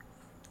out.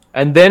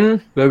 And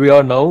then where we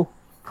are now,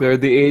 we're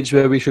at the age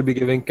where we should be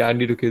giving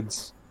candy to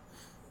kids.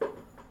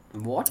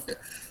 What?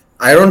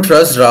 I don't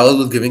trust Rahul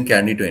with giving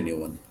candy to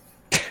anyone.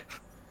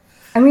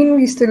 I mean,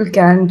 we still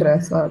can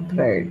dress up,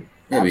 right?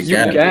 Yeah, we You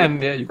can.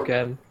 can, yeah, you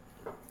can.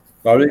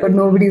 Probably. But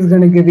nobody's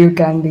gonna give you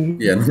candy.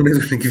 Yeah,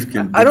 nobody's gonna give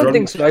candy. I don't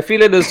think so. I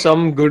feel like there's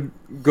some good,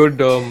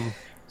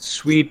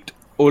 sweet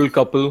old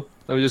couple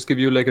that will just give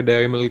you like a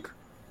dairy milk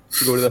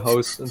to go to the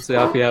house and say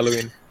Happy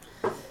Halloween.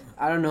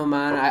 I don't know,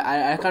 man.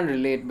 I can't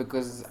relate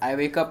because I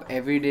wake up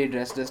every day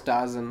dressed as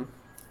Tarzan.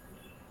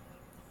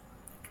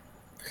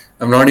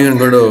 I'm not even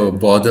going to I don't know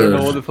bother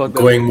what the fuck that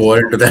going means. more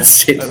into that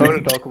I don't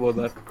want statement. to talk about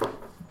that.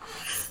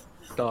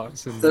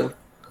 Tarzan, bro.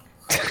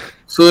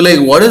 So, like,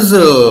 what is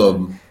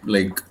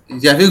like?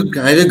 Have you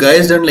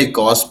guys done like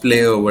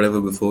cosplay or whatever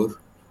before?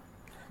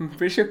 I'm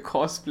pretty sure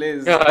cosplay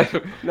is Yeah,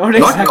 not Not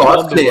exactly.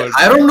 cosplay. word.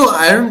 I don't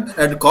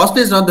know. Cosplay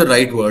is not the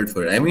right word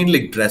for it. I mean,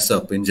 like dress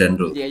up in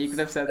general. Yeah, you could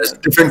have said As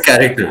that. different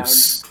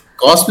characters.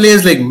 Cosplay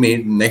is like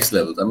made next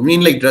level. I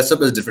mean, like dress up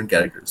as different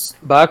characters.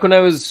 Back when I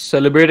was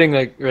celebrating,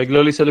 like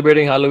regularly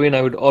celebrating Halloween,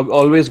 I would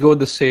always go with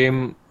the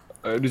same,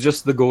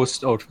 just the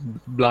ghost outfit,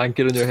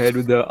 blanket on your head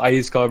with the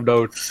eyes carved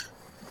out.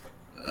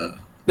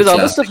 There's other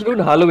classic. stuff to do in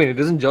Halloween. It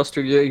isn't just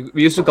we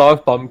used to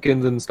carve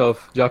pumpkins and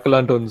stuff,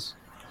 jack-o'-lanterns.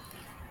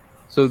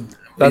 So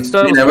that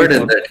stuff We was never pretty did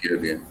fun. that here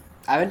again.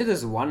 I went to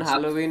this one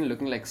Halloween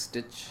looking like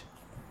Stitch.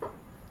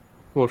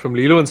 What, from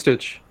Lilo and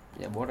Stitch?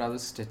 Yeah, what other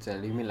Stitch?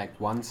 You mean like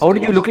one Stitch? How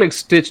did you look like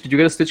Stitch? Did you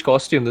get a Stitch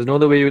costume? There's no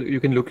other way you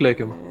can look like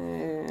him.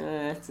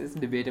 It's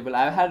debatable.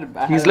 I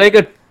He's had like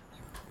a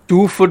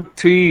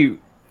 2'3",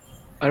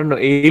 I don't know,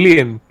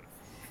 alien.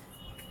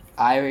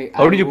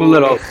 How did you pull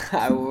that off?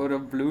 I wore a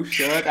blue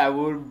shirt. I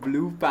wore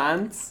blue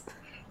pants,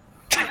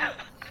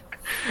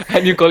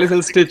 And you call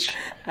yourself Stitch.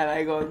 and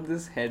I got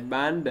this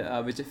headband,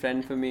 which a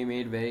friend for me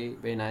made very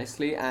very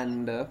nicely,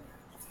 and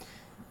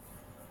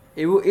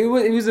it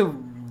was a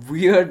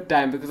weird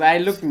time because I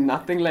looked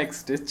nothing like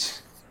Stitch.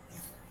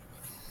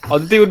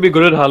 Aditi would be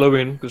good at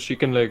Halloween because she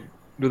can like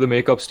do the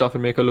makeup stuff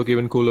and make her look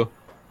even cooler.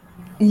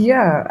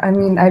 Yeah, I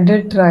mean, I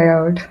did try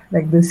out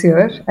like this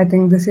year. I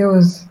think this year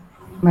was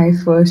my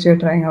first year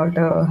trying out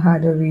a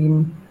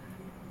Halloween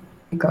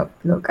makeup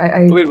look.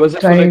 I Wait, was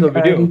it for, like, tried a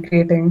video?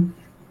 recreating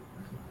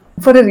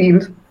for a reel.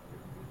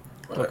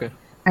 Okay.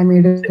 I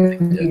made a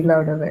reel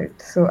out of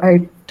it. So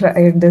I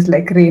tried this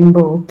like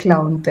rainbow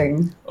clown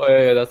thing. Oh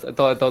yeah, I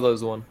thought that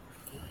was the one.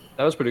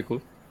 That was pretty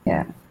cool.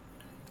 Yeah.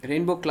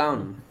 Rainbow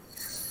clown.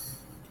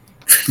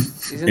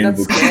 Isn't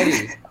Rainbow that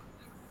scary?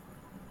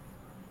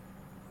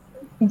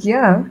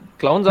 Yeah.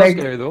 Clowns are Like-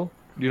 scary though.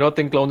 Do you not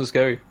think clowns are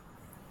scary?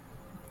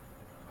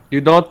 Do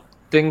you not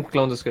think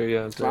clowns are scary?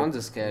 Yeah. So Clowns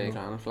are scary.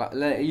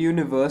 Like,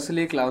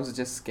 universally, clowns are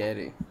just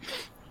scary.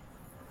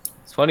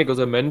 it's funny because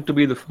they're meant to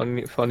be the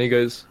funny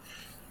guys.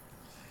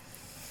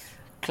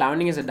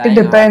 Clowning is a dying It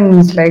art.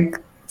 depends, like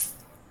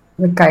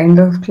the kind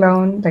of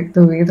clown, like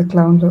the way the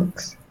clown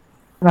looks.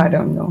 I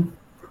don't know.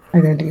 I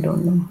really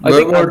don't know. I What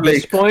think about, at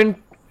this like- point,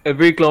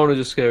 every clown is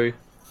just scary.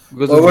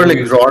 Because What of about like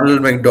movies.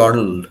 Ronald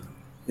McDonald?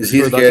 Is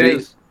he So that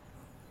scary?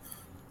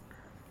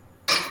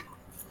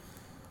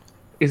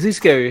 Is he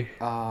scary?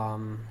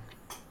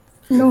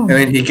 No. I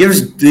mean, he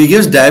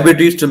gives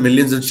diabetes to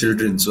millions of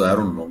children, so I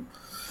don't know.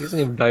 He doesn't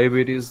have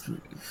diabetes.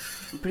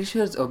 I'm pretty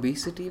sure it's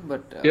obesity,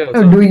 but Yeah.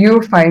 So do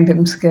you find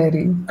him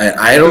scary?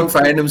 I don't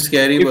find him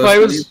scary If I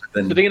personally. was but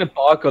then- sitting in a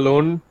park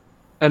alone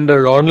and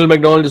a Ronald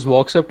McDonald just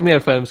walks up to me,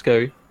 I'd find him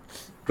scary.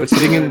 But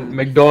sitting in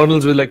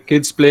McDonald's with like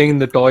kids playing in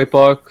the toy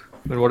park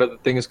and whatever the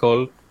thing is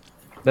called,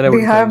 then I They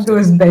would have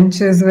those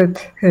benches with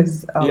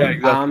his Yeah,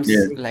 exactly. arms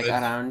Yeah. like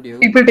around you.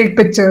 people take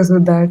pictures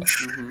with that.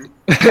 Mhm.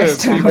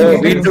 Oh,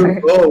 we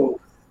took, oh,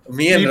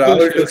 me and People Rahul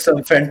should- took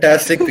some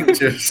fantastic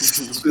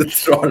pictures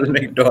with Ronald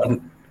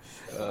McDonald.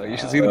 You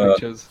should see the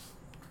pictures.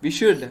 We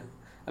should.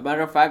 A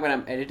matter of fact, when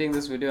I'm editing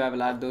this video, I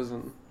will add those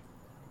in.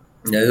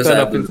 Yeah, just Fair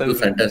have enough, those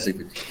fantastic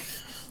pictures.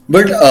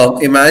 But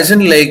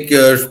imagine like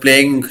you're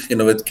playing,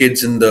 with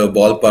kids in the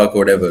ballpark or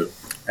whatever,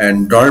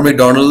 and Ronald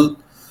McDonald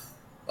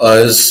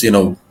is,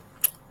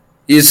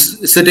 He's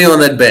sitting on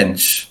that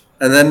bench,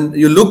 and then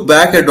you look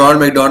back at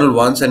Ronald McDonald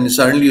once, and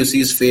suddenly you see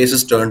his face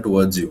is turned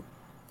towards you.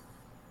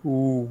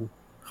 Ooh.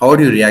 How would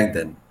you react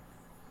then?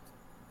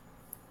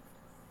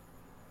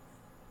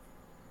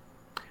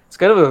 It's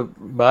kind of a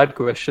bad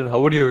question. How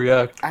would you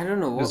react? I don't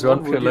know. Just What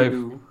run for would your you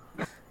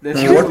life. do?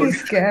 There's You would be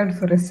scared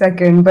for a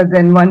second, but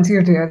then once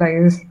you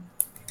realize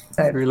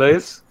that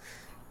Realize?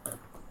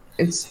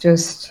 it's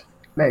just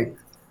like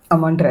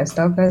someone dressed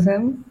up as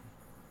him,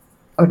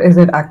 or is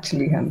it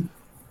actually him?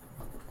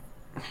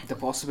 The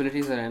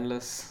possibilities are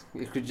endless.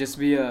 It could just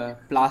be a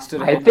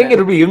plaster. I head think that it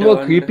would be even more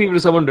turned- creepy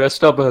if someone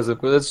dressed up as it,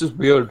 because that's just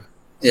weird.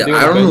 Yeah, Sitting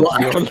I on a don't know.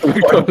 bench, I Ronald don't know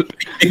McDonald.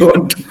 what you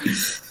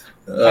want.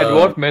 At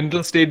what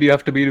mental state do you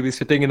have to be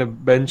sitting in a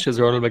bench as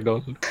Ronald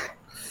McDonald?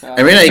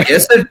 I mean, I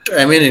guess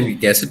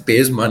it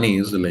pays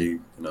money. So like,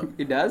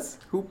 It does?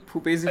 Who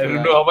pays you I for don't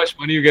that? know how much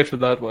money you get for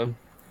that one.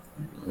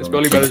 There's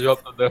probably better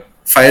jobs out there.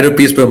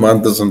 ₹5 per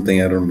month or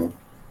something. I don't know.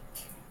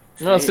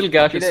 No, it's still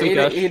cash. It's still He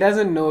cash.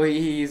 doesn't know.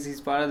 He's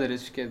part of the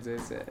rich kids. Yeah.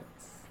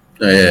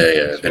 Yeah,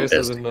 Shreyas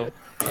doesn't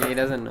fantastic. know. He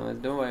doesn't know.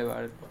 Don't worry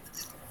about it.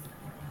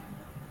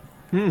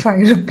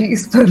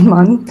 ₹5 per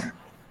month.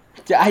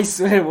 Yeah, I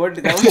swear. What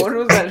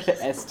was that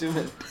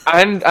estimate?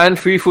 And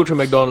free food from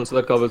McDonald's, so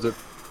that covers it.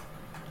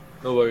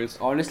 No worries.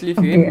 Honestly, if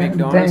you ate Okay,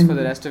 McDonald's for the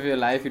then- rest of your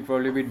life, you'd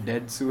probably be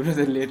dead sooner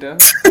than later.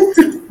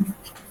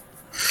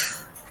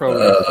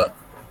 Probably.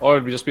 Or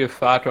it'd just be a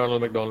fat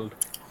Ronald McDonald,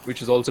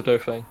 which is also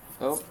terrifying.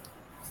 Oh,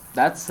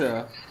 that's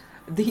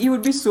he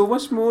would be so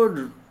much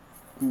more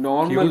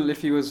normal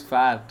if he was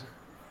fat.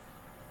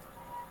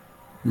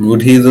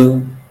 Would he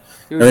though?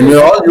 He I would mean, be,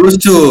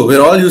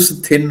 we're all used to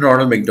thin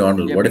Ronald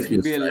McDonald. yeah, What but if he he'd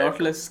was be a fat? lot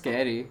less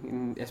scary,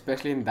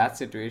 especially in that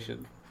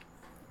situation.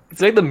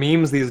 It's like the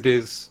memes these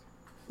days.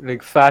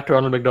 Like fat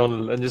Ronald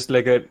McDonald and just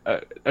like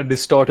a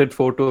distorted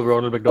photo of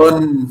Ronald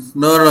McDonald.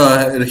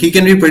 No, he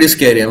can be pretty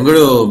scary. I'm going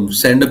to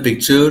send a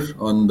picture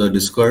on the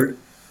Discord.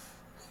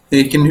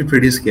 He can be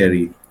pretty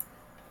scary.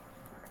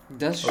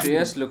 Does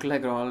Shreyas look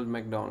like Ronald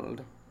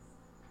McDonald?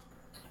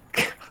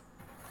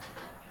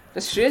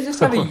 Does Shreyas just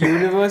have a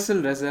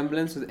universal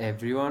resemblance with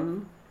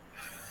everyone?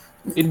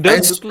 It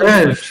does I look like him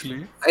swear.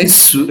 actually. I It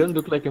swear. doesn't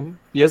look like him.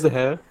 He has the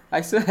hair. I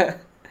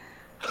swear.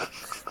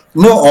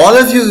 No, all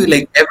of you,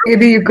 like,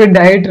 Maybe you could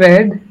dye it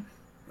red.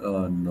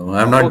 oh no,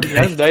 I'm Oh, not. he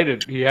has dyed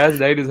it. He has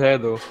dyed his hair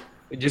though.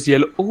 It's just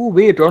yellow. Oh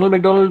wait, Ronald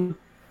McDonald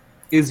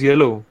is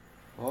yellow.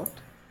 What?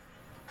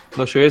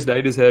 No, Shreyas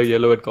dyed his hair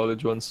yellow at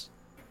college once.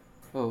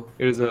 Oh.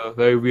 It is a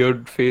very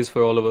weird phase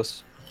for all of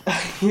us.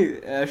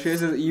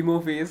 Shreyas' emo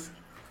face.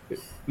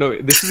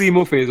 No, this is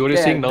emo phase. What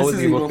you're seeing now this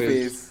is emo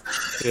phase.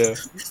 Yeah,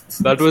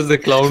 that was the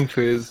clown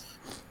phase.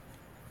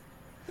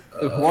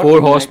 The What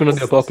Four horsemen of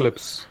the next?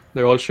 apocalypse.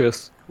 They're all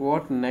Shreyas.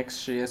 What next,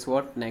 Shreyas?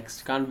 What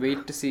next? Can't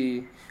wait to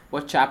see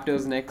what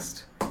chapters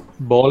next.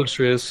 Bald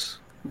Shreyas.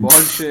 Bald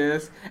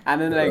Shreyas,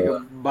 and then like a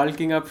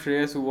bulking up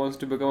Shreyas who wants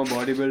to become a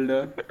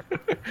bodybuilder.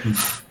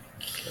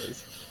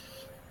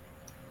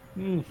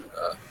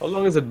 How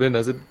long has it been?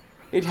 Has it?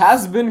 It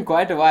has been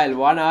quite a while.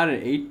 1 hour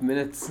and 8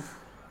 minutes.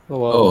 Oh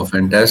wow. Oh,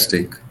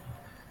 fantastic.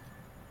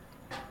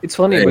 It's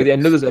funny. By Right. the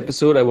end of this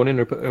episode, I won't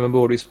even remember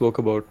what we spoke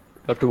about.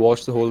 I have to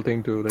watch the whole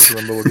thing to like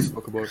remember what we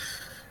spoke about.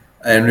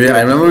 And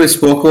I remember we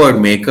spoke about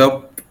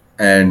makeup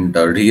and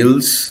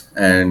reels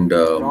and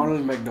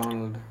Ronald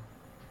McDonald.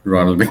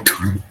 Ronald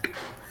McDonald.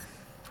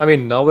 I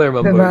mean, now I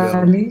remember.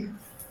 Yeah.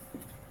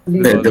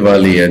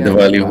 Diwali.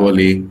 Diwali,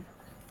 Holi.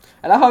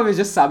 I love how we're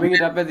just summing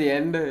it up at the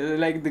end.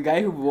 Like the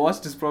guy who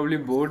watched is probably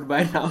bored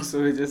by now, so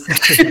we're just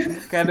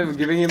kind of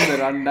giving him the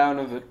rundown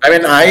of it. I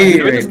mean,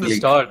 Even just the like,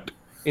 start.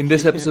 In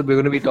this episode, we're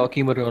going to be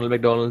talking about Ronald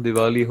McDonald,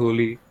 Diwali,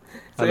 Holi,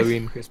 So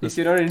Halloween, if Christmas.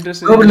 you're not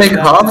interested no, but in like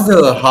that,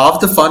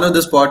 half the fun of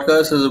this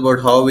podcast is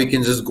about how we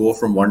can just go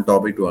from one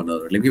topic to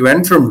another. Like we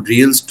went from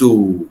reels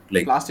to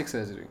like plastic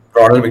surgery.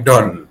 Ronald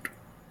McDonald.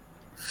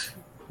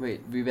 Wait,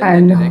 we went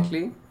And- there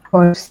directly?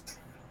 Horse.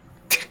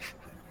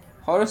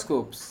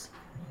 Horoscopes.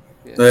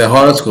 Yes. No, yeah,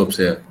 horoscopes,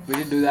 yeah. We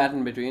did do that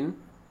in between.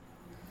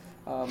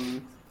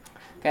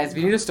 Guys,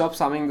 we need to stop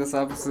summing this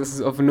up. This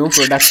is of no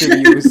productive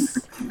use.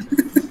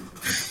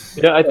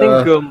 Yeah,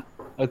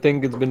 I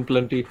think it's been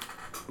plenty.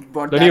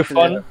 Brought Plenty that of to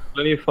fun.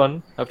 Plenty of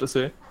fun, I have to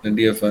say.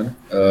 Plenty of fun.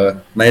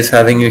 Nice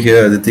having you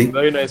here, Aditi.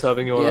 Very nice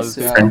having you on. Yes,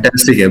 Aditi. yeah.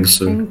 Fantastic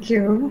episode. Thank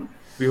you.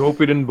 We hope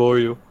we didn't bore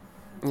you.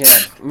 Yeah,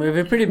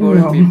 we're pretty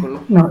boring No,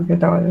 people. not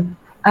at all.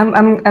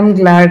 I'm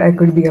glad I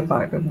could be a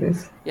part of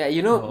this. Yeah,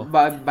 you know, Oh.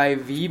 by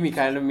we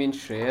kind of mean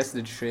Shreyas.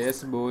 Did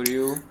Shreyas bore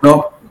you?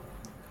 No.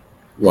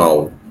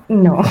 Wow.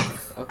 No.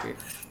 Okay.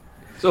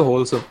 So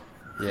wholesome.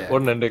 Yeah.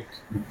 What an ending.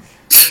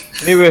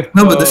 Anyway.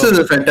 No, but this is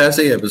a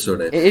fantastic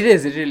episode. I think. It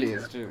is. It really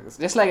is. It's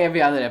just like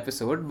every other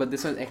episode, but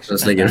this one's extra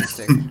Just like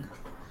fantastic.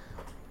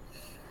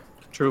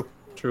 True.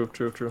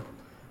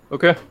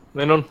 Okay,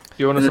 Menon, do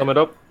you want to sum it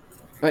up?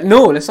 But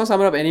no, let's not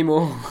sum it up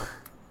anymore.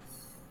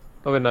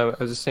 Oh, wait, no, I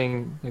was just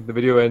saying, like, the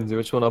video ends,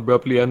 which one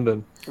abruptly end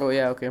then. Oh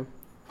yeah, okay.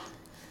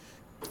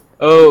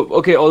 Oh,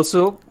 okay,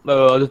 also,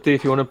 Aditi,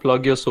 if you want to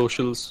plug your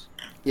socials.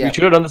 Yeah. We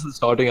should have done this at the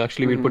starting,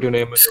 actually. We'd put your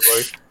name in,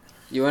 right?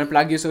 You want to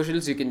plug your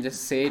socials? You can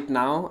just say it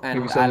now, and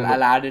Maybe some-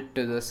 I'll add it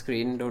to the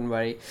screen. Don't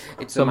worry.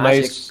 It's Some a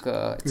magic. nice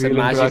It's a real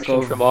magic interaction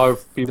of from our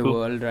the people.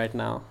 world right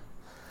now.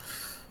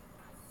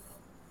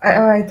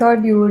 I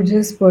thought you would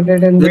just put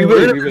it in We the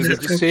will.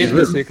 Just say it for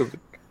the will. sake of it.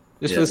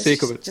 Just for Yeah. the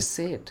sake of it. Just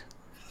say it.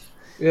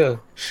 Yeah.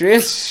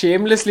 Shreyas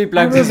shamelessly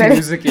plugs That was his very-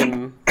 music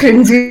in.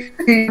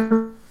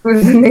 cringy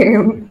was the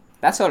name.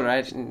 That's all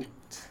right.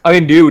 I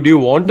mean, do you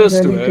want us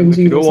to? Really If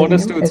you cringy don't want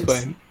us to, username. it's It's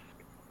fine.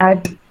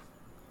 At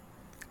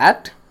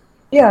At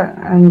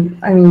yeah, and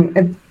I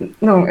mean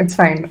no, it's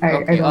fine. I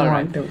Okay, don't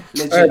alright. want to.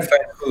 legit. Alright, fine,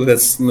 cool.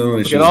 That's no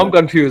Okay, issue. now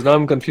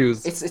I'm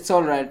confused. It's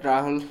all right,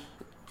 Rahul.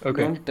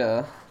 Okay.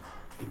 Don't.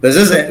 Let's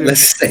just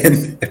end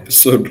the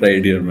episode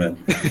right here, man.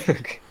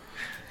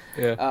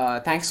 Yeah.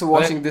 Thanks for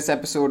watching this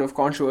episode of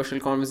Controversial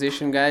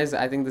Conversation, guys.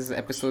 I think this is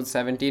episode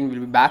 17.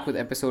 We'll be back with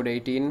episode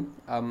 18.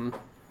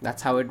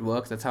 That's how it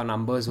works. That's how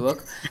numbers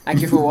work.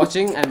 Thank you for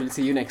watching, and we'll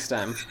see you next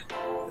time.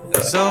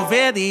 So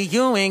really,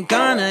 you ain't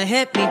gonna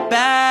hit me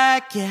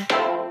back, yeah.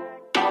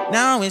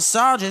 Now it's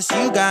all just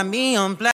you got me on black.